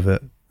can deal with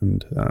it.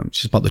 And it's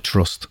just about the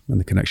trust and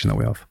the connection that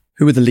we have.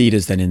 Who are the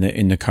leaders then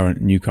in the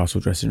current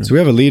Newcastle dressing room? So we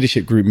have a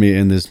leadership group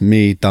meeting. There's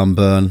me, Dan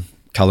Burn,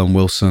 Callum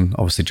Wilson,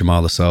 obviously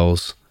Jamal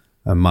Lascelles,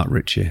 and Matt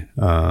Ritchie.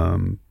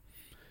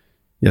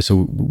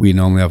 So we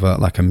normally have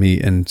a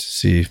meeting to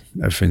see if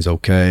everything's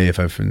okay, if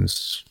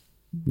everything's,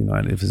 you know,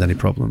 if there's any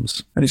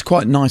problems. And it's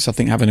quite nice, I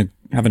think, having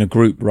a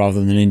group rather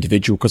than an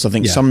individual, because I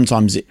think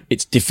sometimes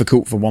it's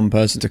difficult for one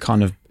person to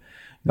kind of,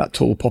 that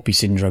tall poppy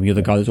syndrome. You're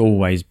the guy that's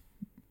always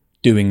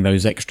doing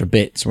those extra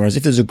bits. Whereas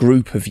if there's a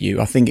group of you,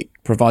 I think it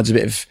provides a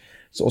bit of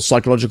sort of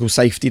psychological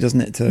safety,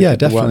 doesn't it? To get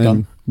the work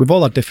done. We've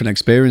all had different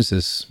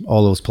experiences,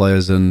 all those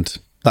players, and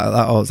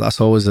that's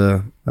always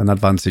an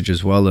advantage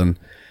as well. And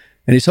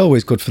it's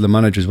always good for the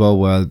manager as well,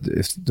 where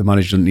if the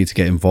manager doesn't need to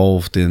get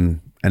involved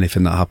in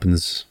anything that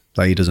happens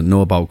that he doesn't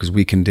know about, because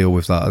we can deal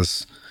with that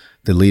as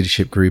the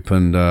leadership group.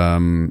 And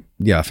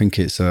I think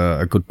it's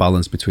a good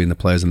balance between the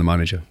players and the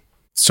manager.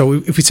 So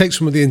if we take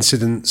some of the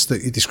incidents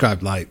that you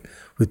described, like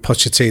with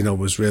Pochettino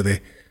was really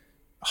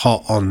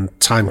hot on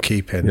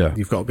timekeeping,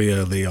 you've got to be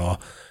early, or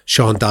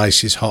Sean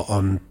Dyche is hot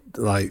on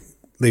like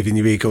leaving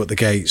your ego at the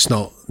gates,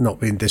 not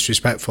being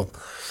disrespectful.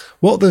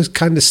 What are the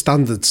kind of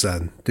standards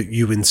then that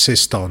you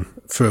insist on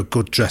for a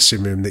good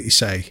dressing room, that you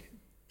say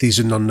these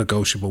are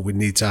non-negotiable, we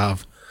need to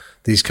have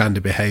these kind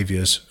of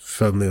behaviours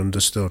firmly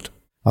understood?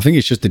 I think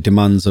it's just the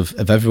demands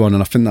of everyone,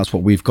 and I think that's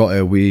what we've got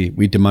here.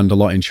 We demand a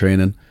lot in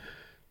training,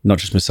 not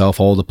just myself,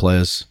 all the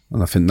players,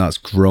 and I think that's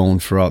grown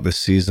throughout this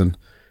season.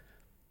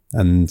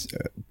 And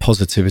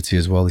positivity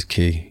as well is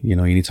key. You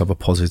know, you need to have a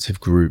positive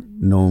group,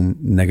 no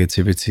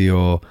negativity,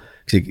 or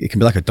it can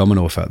be like a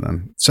domino effect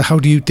then. So how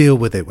do you deal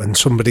with it when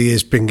somebody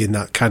is bringing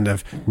that kind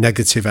of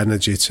negative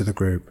energy to the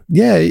group?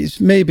 Yeah, it's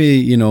maybe,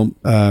 you know,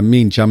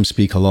 me and Jam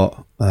speak a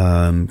lot.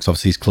 Because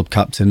obviously he's club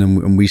captain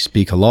and we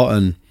speak a lot.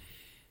 And,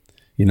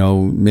 you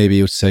know, maybe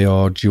he would say,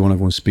 oh, do you want to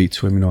go and speak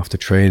to him, you know, after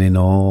training,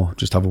 or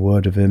just have a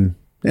word with him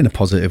in a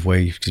positive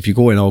way? Because if you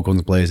go in all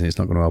guns blazing, it's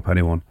not going to help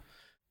anyone.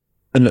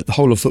 And look, the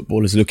whole of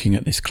football is looking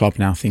at this club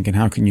now thinking,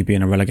 how can you be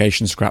in a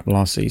relegation scrap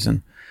last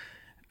season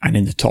and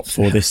in the top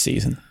 4 this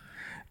season?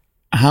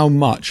 How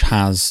much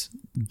has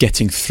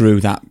getting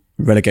through that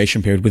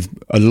relegation period with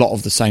a lot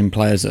of the same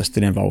players that are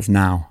still involved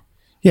now?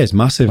 Yeah, it's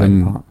massive.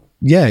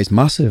 It's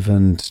massive,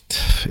 and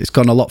it's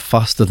gone a lot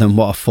faster than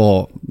what I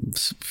thought.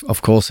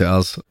 Of course it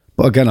has.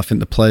 But again, I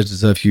think the players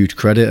deserve huge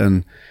credit,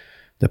 and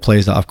the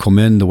players that have come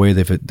in, the way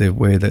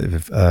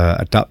they've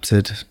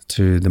adapted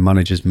to the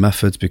manager's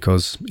methods,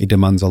 because he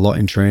demands a lot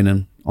in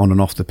training on and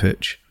off the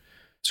pitch.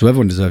 So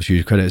everyone deserves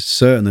huge credit. It's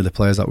certainly the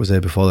players that was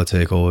there before the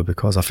takeover,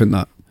 because I think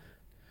that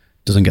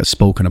doesn't get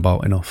spoken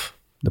about enough.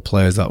 The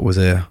players that was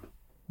there,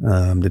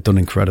 they've done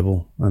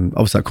incredible, and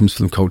obviously that comes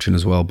from coaching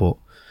as well. But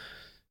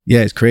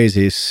yeah, it's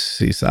crazy.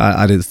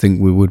 I didn't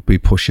think we would be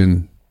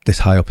pushing this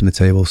high up in the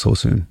table so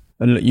soon.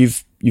 And look,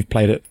 you've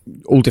played at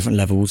all different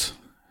levels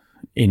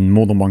in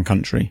more than one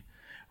country.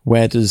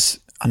 This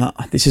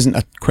isn't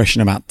a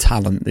question about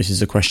talent, this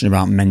is a question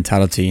about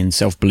mentality and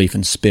self-belief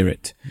and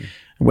spirit.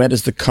 Where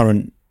does the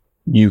current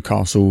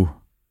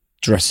Newcastle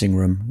dressing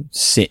room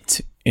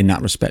sit in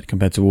that respect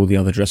compared to all the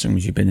other dressing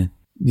rooms you've been in?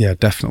 Yeah,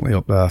 definitely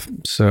up there,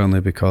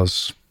 certainly,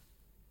 because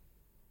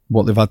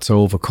what they've had to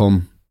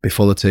overcome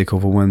before the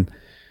takeover, when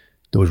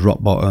There was rock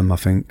bottom, I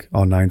think,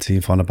 or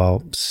 19th on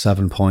about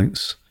 7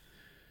 points.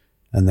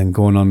 And then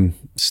going on,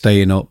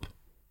 staying up,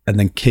 and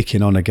then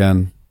kicking on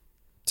again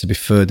to be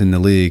third in the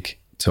league,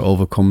 to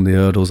overcome the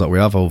hurdles that we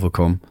have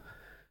overcome.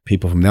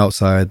 People from the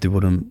outside, they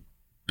wouldn't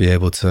be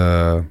able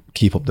to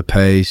keep up the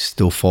pace,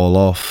 still fall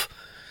off,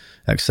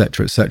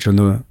 etc., etc.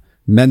 And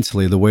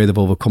mentally, the way they've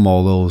overcome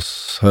all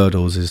those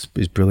hurdles is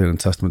brilliant and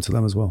testament to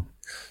them as well.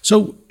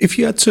 So if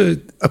you had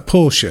to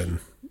apportion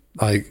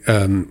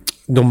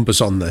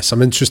numbers on this,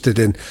 I'm interested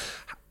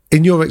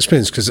in your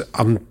experience, because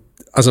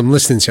as I'm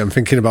listening to you, I'm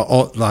thinking about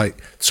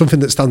something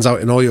that stands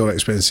out in all your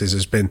experiences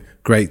has been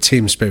great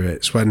team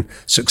spirits. When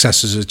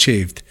success is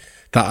achieved,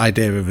 that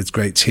idea of a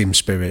great team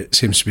spirit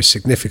seems to be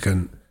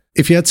significant.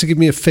 If you had to give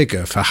me a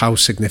figure for how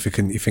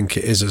significant you think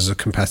it is as a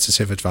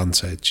competitive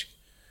advantage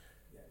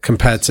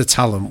compared to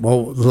talent,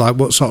 well,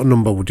 what sort of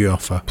number would you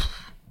offer?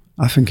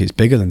 I think it's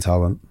bigger than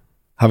talent.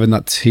 Having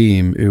that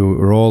team who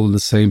are all on the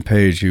same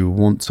page, who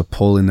want to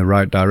pull in the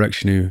right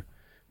direction, who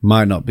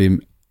might not be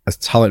as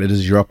talented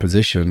as your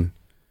opposition,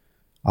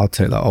 I'll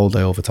take that all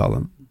day over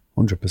talent,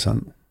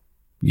 100%.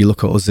 You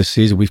look at us this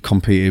season, we've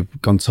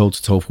competed, gone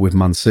toe-to-toe with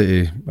Man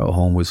City at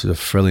home, which is a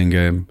thrilling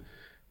game.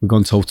 We've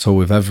gone toe-to-toe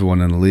with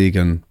everyone in the league,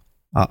 and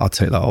I'll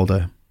take that all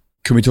day.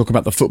 Can we talk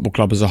about the football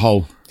club as a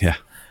whole? Yeah.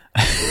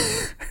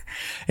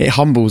 It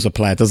humbles a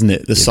player, doesn't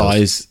it? The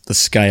size, the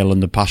scale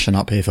and the passion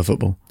up here for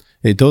football.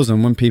 It does,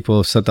 and when people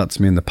have said that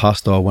to me in the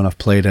past, or when I've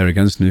played there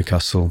against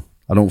Newcastle,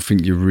 I don't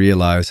think you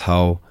realise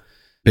how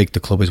big the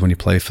club is when you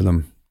play for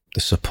them.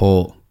 The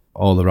support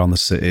all around the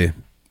city.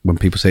 When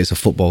people say it's a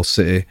football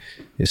city,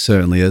 it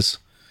certainly is.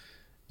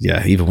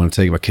 Yeah, even when I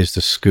take my kids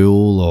to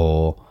school,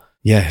 or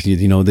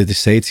you know, they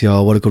say to you,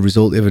 "Oh, what a good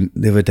result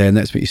the other day," and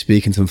next minute you're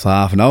speaking to them for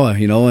half an hour,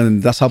 you know,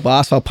 and that's how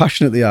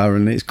passionate they are,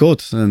 and it's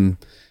good. And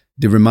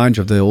they remind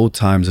you of the old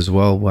times as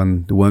well,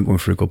 when they weren't going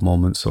through a good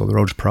moment, so they're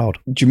all just proud.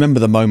 Do you remember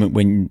the moment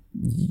when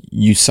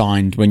you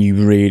signed, when you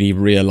really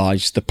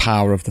realised the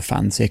power of the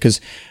fans here?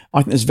 Because I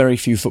think there's very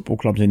few football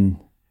clubs in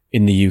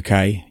the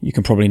UK. You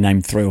can probably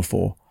name 3 or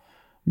 4,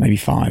 maybe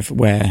 5,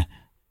 where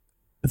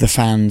the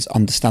fans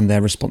understand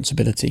their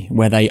responsibility,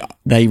 where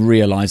they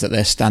realise that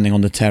they're standing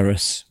on the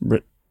terrace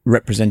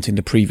representing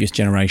the previous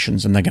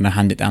generations, and they're going to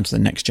hand it down to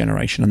the next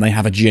generation, and they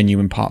have a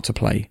genuine part to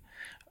play.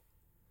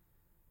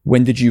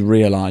 When did you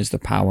realise the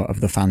power of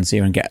the fans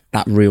here and get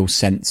that real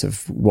sense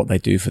of what they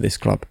do for this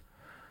club?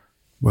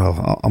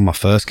 Well, on my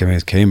first game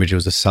against Cambridge, it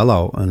was a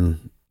sellout,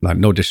 and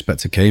no disrespect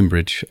to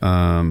Cambridge,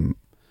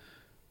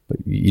 but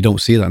you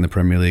don't see that in the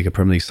Premier League. A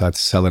Premier League side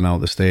selling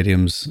out the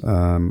stadiums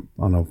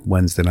on a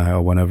Wednesday night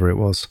or whenever it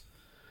was.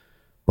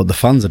 But the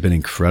fans have been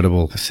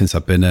incredible since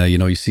I've been there. You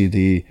know, you see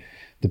the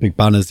big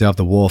banners, they have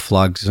the war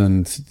flags,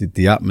 and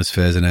the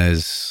atmospheres in there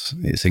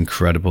it's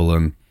incredible.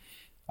 And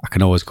I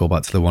can always go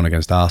back to the one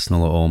against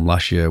Arsenal at home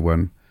last year,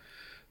 when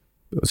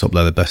it was up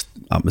there the best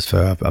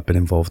atmosphere I've been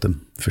involved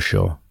in, for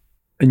sure.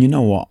 And you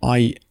know what?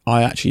 I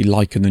actually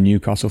liken the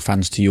Newcastle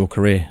fans to your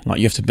career. Like,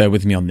 you have to bear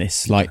with me on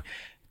this. Like,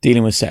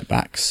 dealing with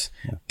setbacks,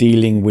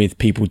 dealing with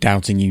people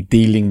doubting you,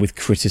 dealing with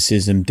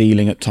criticism,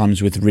 dealing at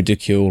times with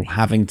ridicule,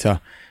 having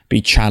to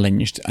be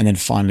challenged, and then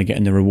finally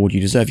getting the reward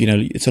you deserve. You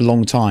know, it's a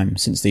long time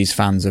since these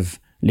fans have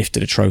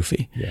lifted a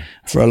trophy. Yeah.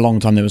 For a long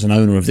time, there was an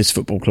owner of this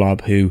football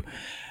club who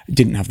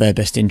didn't have their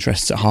best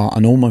interests at heart,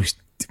 and almost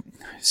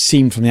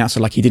seemed from the outside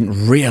like he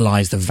didn't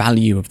realise the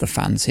value of the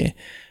fans here.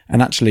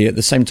 And actually, at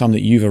the same time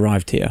that you've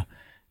arrived here,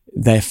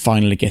 they're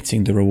finally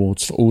getting the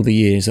rewards for all the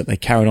years that they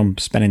carried on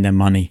spending their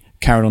money,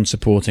 carried on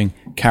supporting,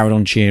 carried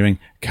on cheering,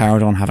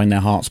 carried on having their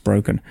hearts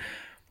broken.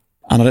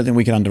 And I don't think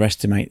we can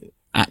underestimate,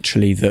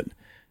 actually, that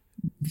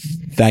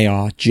they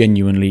are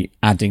genuinely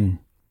adding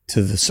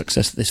to the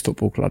success that this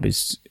football club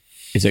is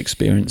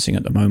experiencing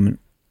at the moment.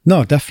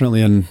 No,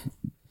 definitely. And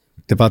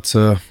they've had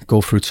to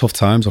go through tough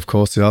times, of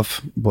course they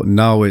have, but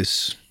now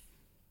it's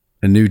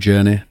a new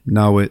journey.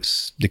 Now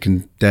they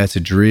can dare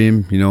to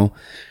dream, you know.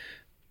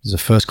 There's a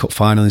first cup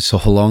final in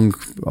so long.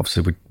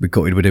 Obviously, we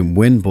gutted we didn't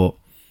win, but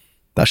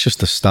that's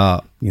just the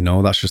start, you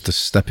know. That's just a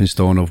stepping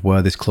stone of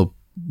where this club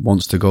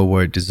wants to go,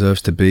 where it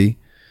deserves to be.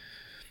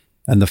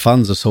 And the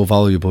fans are so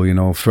valuable, you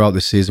know. Throughout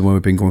this season, when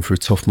we've been going through a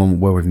tough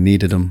moment where we've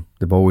needed them,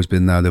 they've always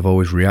been there. They've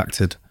always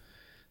reacted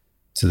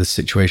to the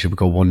situation. We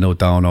go 1-0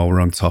 down or we're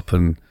on top,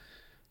 and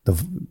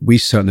we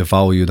certainly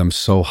value them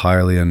so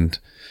highly, and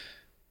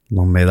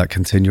long may that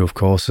continue, of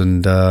course.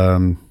 And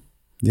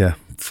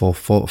four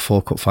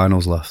cup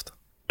finals left.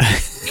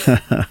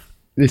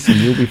 Listen,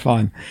 you'll be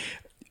fine.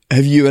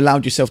 Have you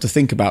allowed yourself to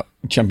think about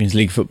Champions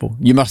League football?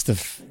 You must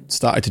have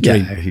started to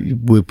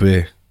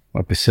dream.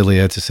 I'd be silly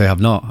here to say I've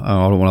not.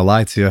 I don't want to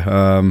lie to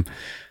you.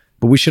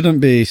 But we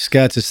shouldn't be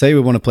scared to say we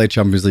want to play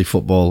Champions League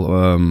football.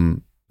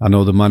 I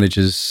know the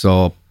managers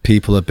or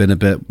people have been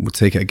we'll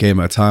take it a game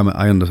at a time.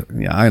 I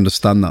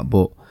understand that,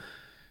 but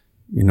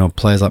you know,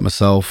 players like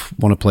myself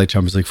want to play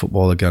Champions League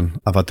football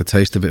again. I've had the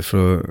taste of it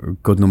for a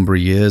good number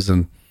of years,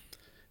 and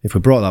if we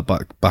brought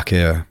that back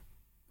here,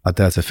 I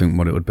dare to think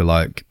what it would be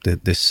like,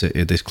 this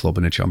city, this club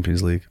in the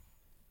Champions League.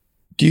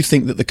 Do you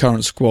think that the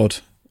current squad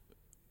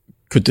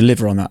could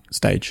deliver on that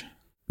stage?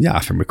 Yeah, I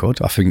think we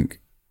could. I think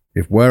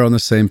if we're on the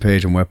same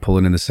page and we're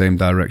pulling in the same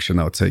direction,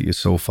 that'll take you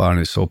so far, and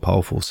it's so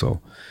powerful.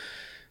 So,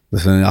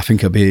 listen, I think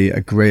it'll be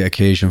a great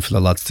occasion for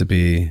the lads to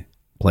be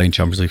playing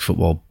Champions League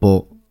football.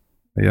 But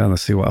yeah,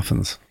 let's see what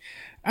happens.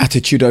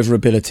 Attitude over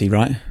ability,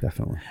 right?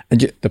 Definitely.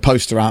 And the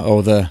poster out,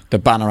 or the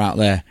banner out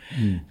there,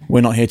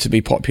 we're not here to be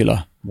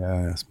popular.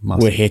 Yeah, it's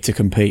massive. We're here to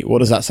compete. What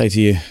does that say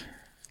to you?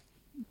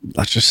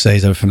 That just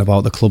says everything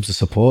about the club's the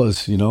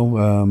supporters, you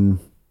know.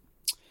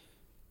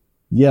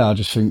 Yeah, I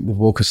just think they've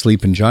woke a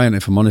sleeping giant,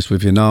 if I'm honest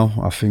with you now.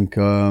 I think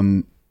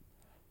you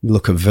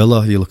look at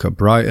Villa, you look at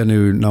Brighton,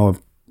 who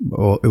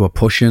are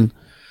pushing.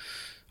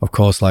 Of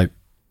course, like,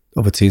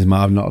 other teams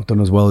might not have done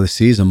as well this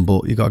season,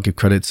 but you got to give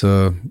credit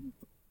to,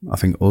 I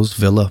think, us,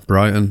 Villa,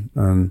 Brighton,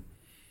 and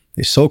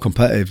it's so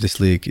competitive,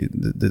 this league.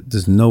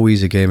 There's no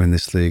easy game in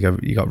this league.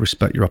 You got to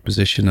respect your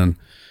opposition, and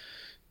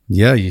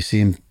yeah, you're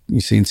seeing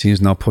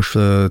teams now push for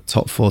the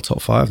top 4,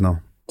 top 5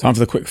 now. Time for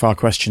the quick-fire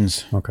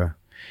questions. Okay.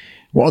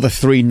 What are the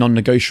 3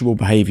 non-negotiable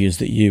behaviours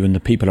that you and the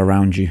people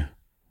around you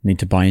need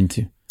to buy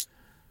into?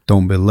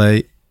 Don't be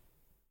late.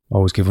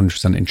 Always give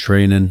 100% in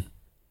training.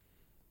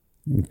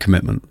 And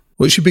commitment.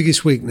 What's your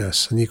biggest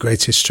weakness and your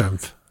greatest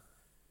strength?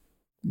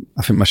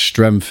 I think my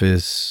strength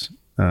is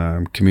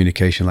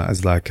communication,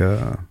 as like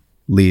a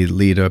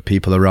leader,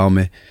 people around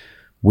me.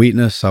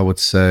 Weakness, I would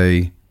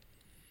say,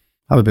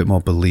 have a bit more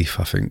belief,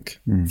 I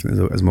think.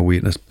 As my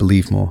weakness,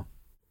 believe more.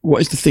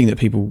 What is the thing that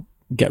people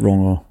get wrong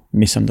or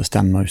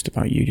misunderstand most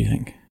about you, do you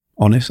think?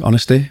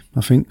 Honesty,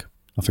 I think.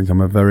 I think I'm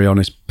a very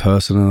honest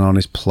person and an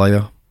honest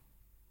player.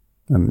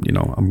 And, you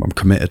know, I'm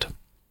committed.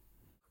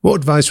 What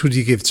advice would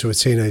you give to a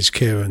teenage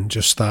Kieran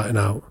just starting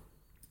out?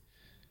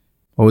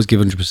 Always give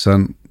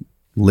 100%,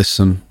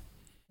 listen,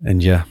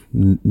 and yeah,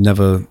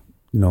 never,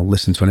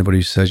 listen to anybody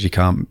who says you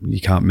can't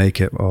make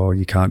it or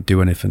you can't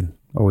do anything.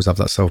 Always have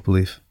that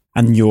self-belief.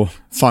 And your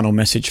final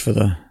message for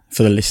the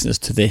listeners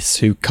to this,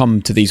 who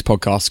come to these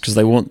podcasts because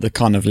they want the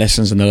kind of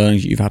lessons and the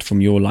learnings that you've had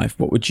from your life,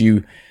 what would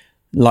you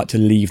like to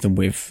leave them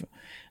with?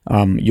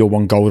 Your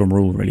one golden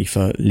rule, really,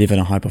 for living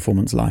a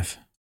high-performance life.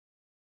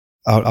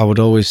 I would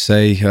always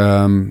say,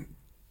 have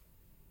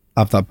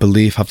that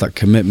belief, have that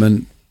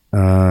commitment.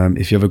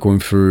 If you're ever going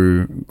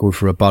through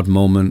a bad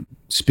moment,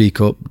 speak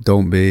up.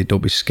 Don't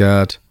be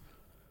scared.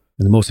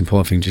 And the most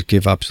important thing, just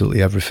give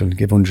absolutely everything.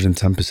 Give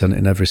 110%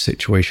 in every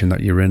situation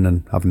that you're in,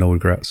 and have no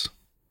regrets.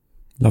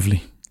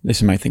 Lovely.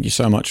 Listen, mate, thank you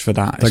so much for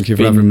that. Thank you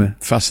for having me.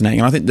 Fascinating.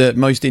 And I think the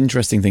most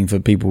interesting thing for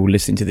people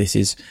listening to this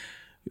is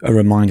a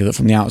reminder that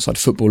from the outside,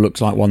 football looks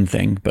like one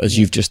thing, but as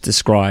you've just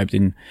described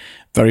in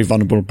very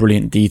vulnerable,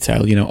 brilliant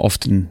detail,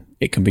 often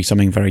it can be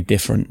something very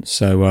different.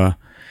 So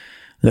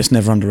let's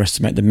never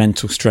underestimate the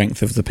mental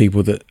strength of the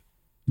people that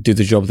do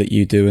the job that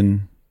you do.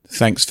 And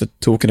thanks for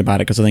talking about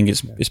it, because I think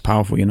it's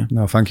powerful,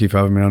 No, thank you for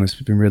having me on. It's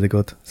been really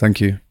good.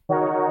 Thank you.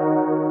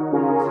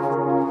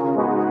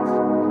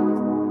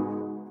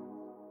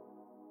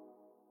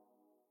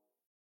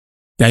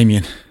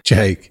 Damien.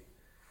 Jake.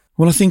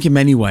 Well, I think in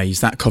many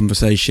ways that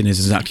conversation is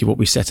exactly what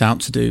we set out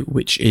to do,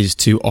 which is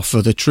to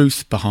offer the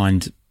truth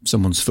behind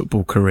someone's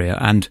football career.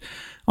 And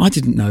I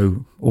didn't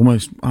know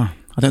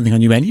I don't think I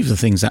knew any of the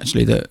things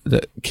actually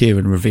that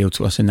Kieran revealed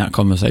to us in that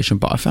conversation,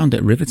 but I found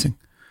it riveting.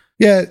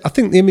 Yeah, I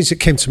think the image that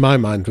came to my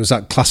mind was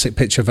that classic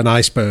picture of an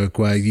iceberg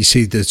where you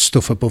see the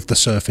stuff above the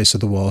surface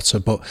of the water,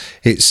 but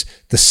it's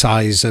the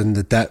size and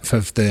the depth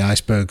of the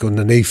iceberg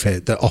underneath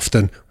it that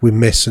often we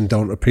miss and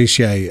don't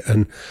appreciate.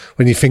 And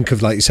when you think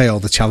of, like you say, all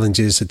the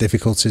challenges, the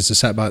difficulties, the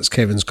setbacks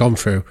Kieran's gone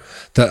through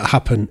that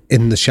happen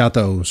in the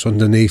shadows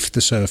underneath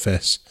the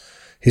surface,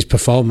 his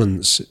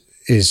performance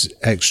is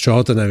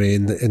extraordinary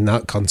in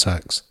that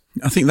context.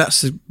 I think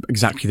that's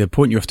exactly the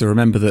point. You have to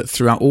remember that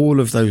throughout all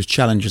of those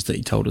challenges that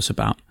he told us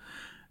about,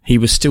 he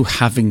was still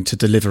having to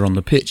deliver on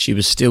the pitch. He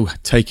was still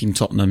taking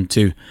Tottenham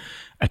to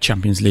a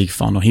Champions League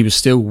final. He was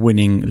still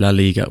winning La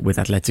Liga with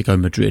Atletico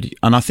Madrid.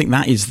 And I think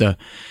that is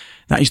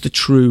the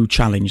true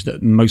challenge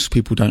that most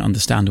people don't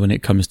understand when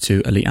it comes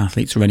to elite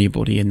athletes or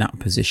anybody in that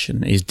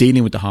position, is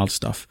dealing with the hard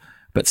stuff,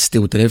 but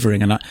still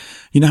delivering. And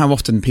you know how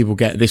often people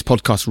get this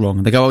podcast wrong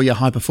and they go, oh yeah,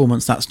 high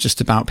performance, that's just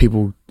about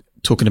people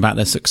talking about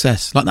their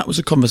success. Like, that was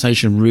a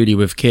conversation really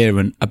with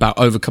Kieran about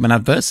overcoming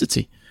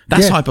adversity.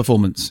 That's high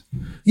performance.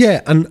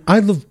 Yeah, and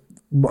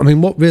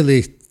what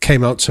really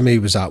came out to me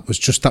was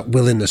just that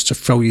willingness to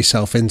throw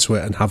yourself into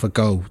it and have a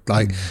go.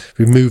 Like,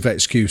 remove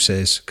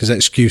excuses, because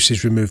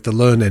excuses remove the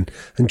learning,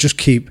 and just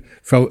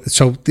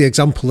so the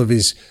example of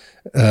his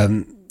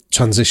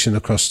transition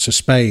across to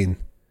Spain,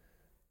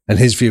 and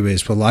his view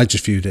is, well, I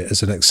just viewed it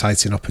as an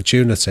exciting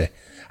opportunity.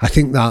 I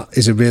think that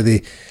is a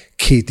really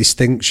key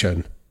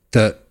distinction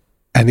that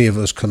any of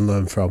us can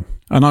learn from.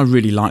 And I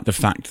really like the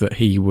fact that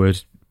he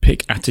would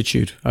pick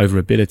attitude over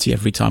ability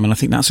every time. And I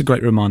think that's a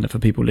great reminder for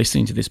people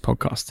listening to this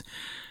podcast,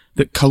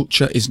 that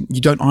culture is, you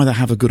don't either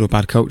have a good or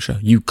bad culture.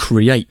 You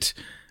create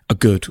a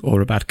good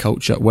or a bad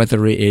culture,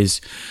 whether it is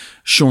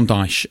Sean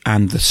Dyche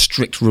and the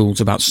strict rules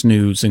about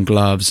snoods and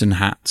gloves and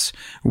hats,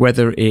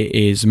 whether it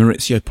is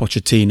Maurizio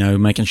Pochettino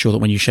making sure that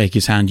when you shake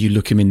his hand, you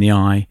look him in the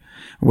eye,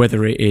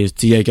 whether it is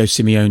Diego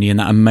Simeone and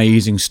that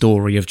amazing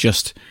story of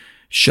just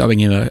showing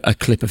him a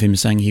clip of him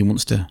saying he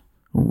wants to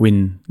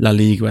win La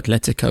Liga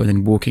Atletico and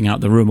then walking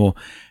out the room, or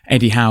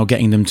Eddie Howe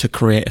getting them to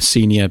create a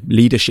senior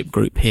leadership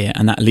group here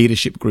and that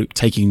leadership group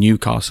taking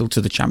Newcastle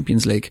to the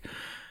Champions League.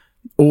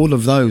 All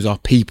of those are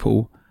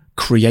people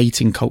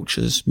creating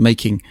cultures,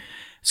 making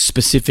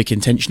specific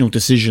intentional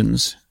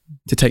decisions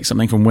to take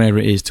something from where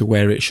it is to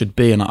where it should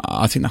be. And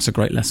I think that's a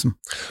great lesson.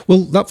 Well,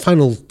 that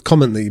final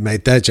comment that you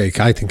made there, Jake,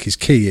 I think is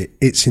key.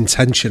 It's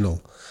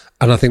intentional.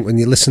 And I think when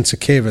you listen to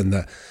Kieran,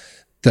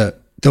 that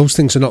those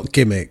things are not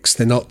gimmicks.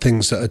 They're not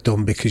things that are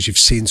done because you've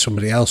seen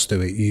somebody else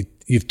do it.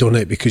 You've done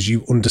it because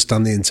you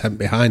understand the intent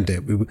behind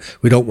it.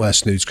 We don't wear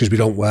snoods because we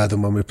don't wear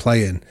them when we're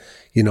playing.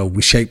 You know,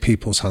 we shake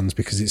people's hands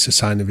because it's a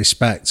sign of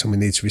respect and we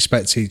need to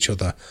respect each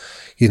other.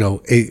 You know,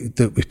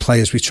 that we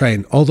play as we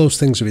train. All those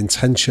things are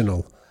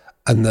intentional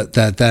and that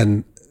they're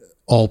then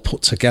all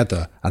put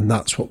together. And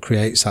that's what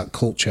creates that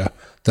culture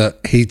that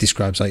he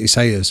describes, like you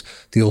say, as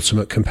the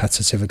ultimate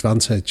competitive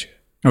advantage.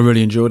 I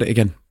really enjoyed it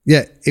again.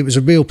 Yeah, it was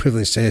a real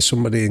privilege to hear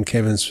somebody in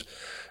Kieran's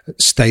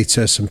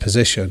status and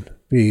position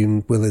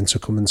being willing to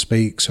come and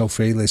speak so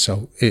freely.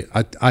 So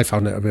I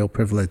found it a real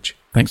privilege.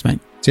 Thanks, mate.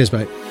 Cheers,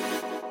 mate.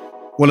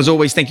 Well, as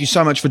always, thank you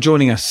so much for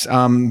joining us.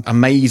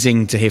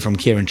 Amazing to hear from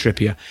Kieran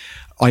Trippier.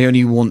 I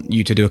only want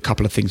you to do a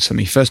couple of things for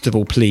me. First of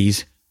all,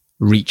 please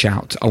reach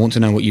out. I want to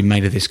know what you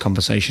made of this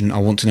conversation. I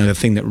want to know the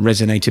thing that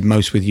resonated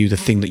most with you, the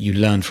thing that you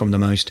learned from the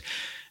most.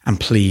 And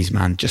please,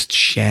 man, just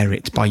share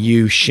it. By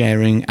you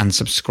sharing and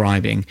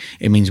subscribing,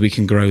 it means we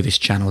can grow this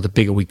channel. The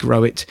bigger we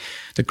grow it,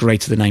 the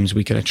greater the names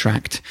we can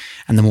attract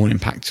and the more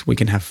impact we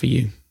can have for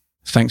you.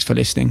 Thanks for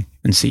listening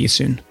and see you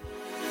soon.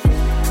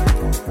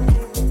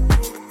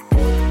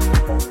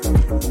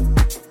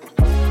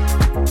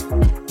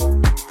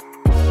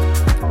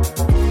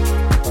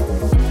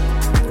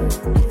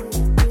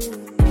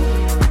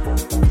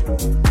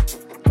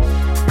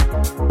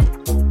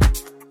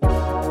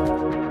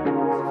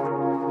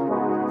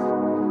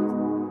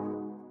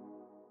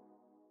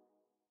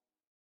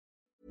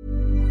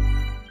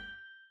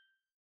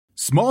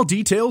 Small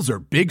details are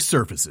big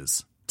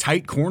surfaces.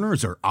 Tight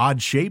corners are odd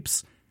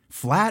shapes.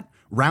 Flat,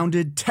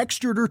 rounded,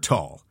 textured, or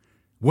tall.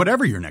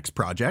 Whatever your next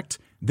project,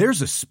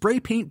 there's a spray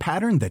paint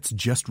pattern that's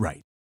just right.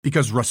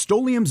 Because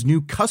Rust-Oleum's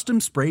new Custom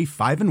Spray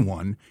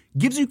 5-in-1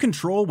 gives you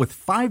control with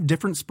 5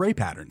 different spray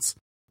patterns.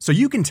 So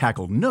you can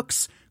tackle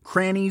nooks,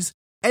 crannies,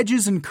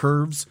 edges, and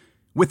curves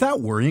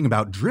without worrying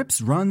about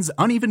drips, runs,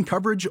 uneven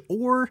coverage,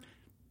 or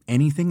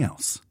anything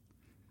else.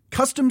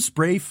 Custom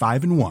Spray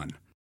 5-in-1.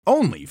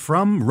 Only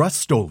from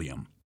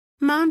Rust-Oleum.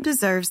 Mom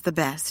deserves the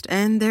best,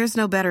 and there's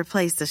no better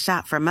place to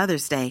shop for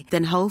Mother's Day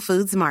than Whole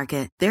Foods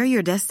Market. They're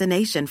your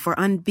destination for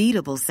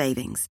unbeatable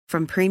savings,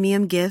 from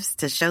premium gifts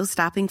to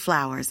show-stopping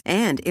flowers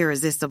and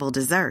irresistible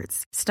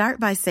desserts. Start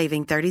by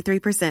saving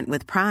 33%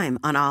 with Prime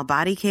on all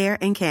body care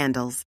and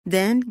candles.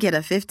 Then get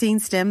a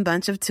 15-stem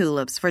bunch of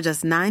tulips for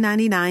just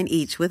 $9.99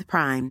 each with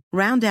Prime.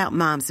 Round out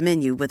Mom's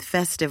menu with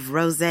festive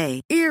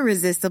rosé,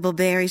 irresistible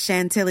berry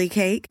chantilly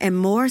cake, and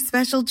more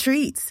special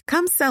treats.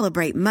 Come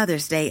celebrate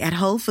Mother's Day at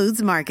Whole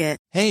Foods Market.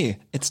 Hey,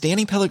 it's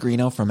Danny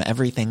Pellegrino from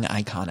Everything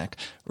Iconic.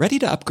 Ready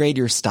to upgrade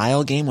your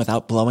style game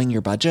without blowing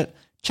your budget?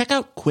 Check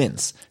out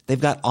Quince.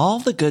 They've got all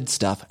the good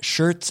stuff,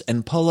 shirts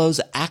and polos,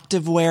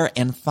 activewear,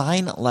 and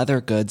fine leather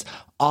goods,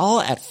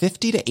 all at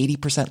 50 to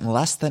 80%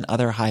 less than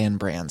other high-end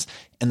brands.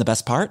 And the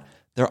best part?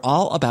 They're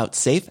all about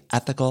safe,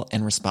 ethical,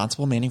 and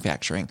responsible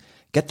manufacturing.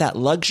 Get that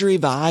luxury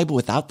vibe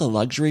without the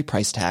luxury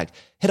price tag.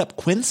 Hit up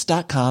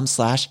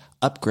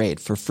quince.com/upgrade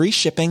for free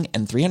shipping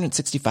and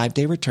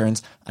 365-day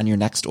returns on your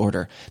next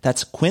order.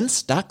 That's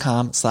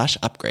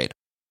quince.com/upgrade.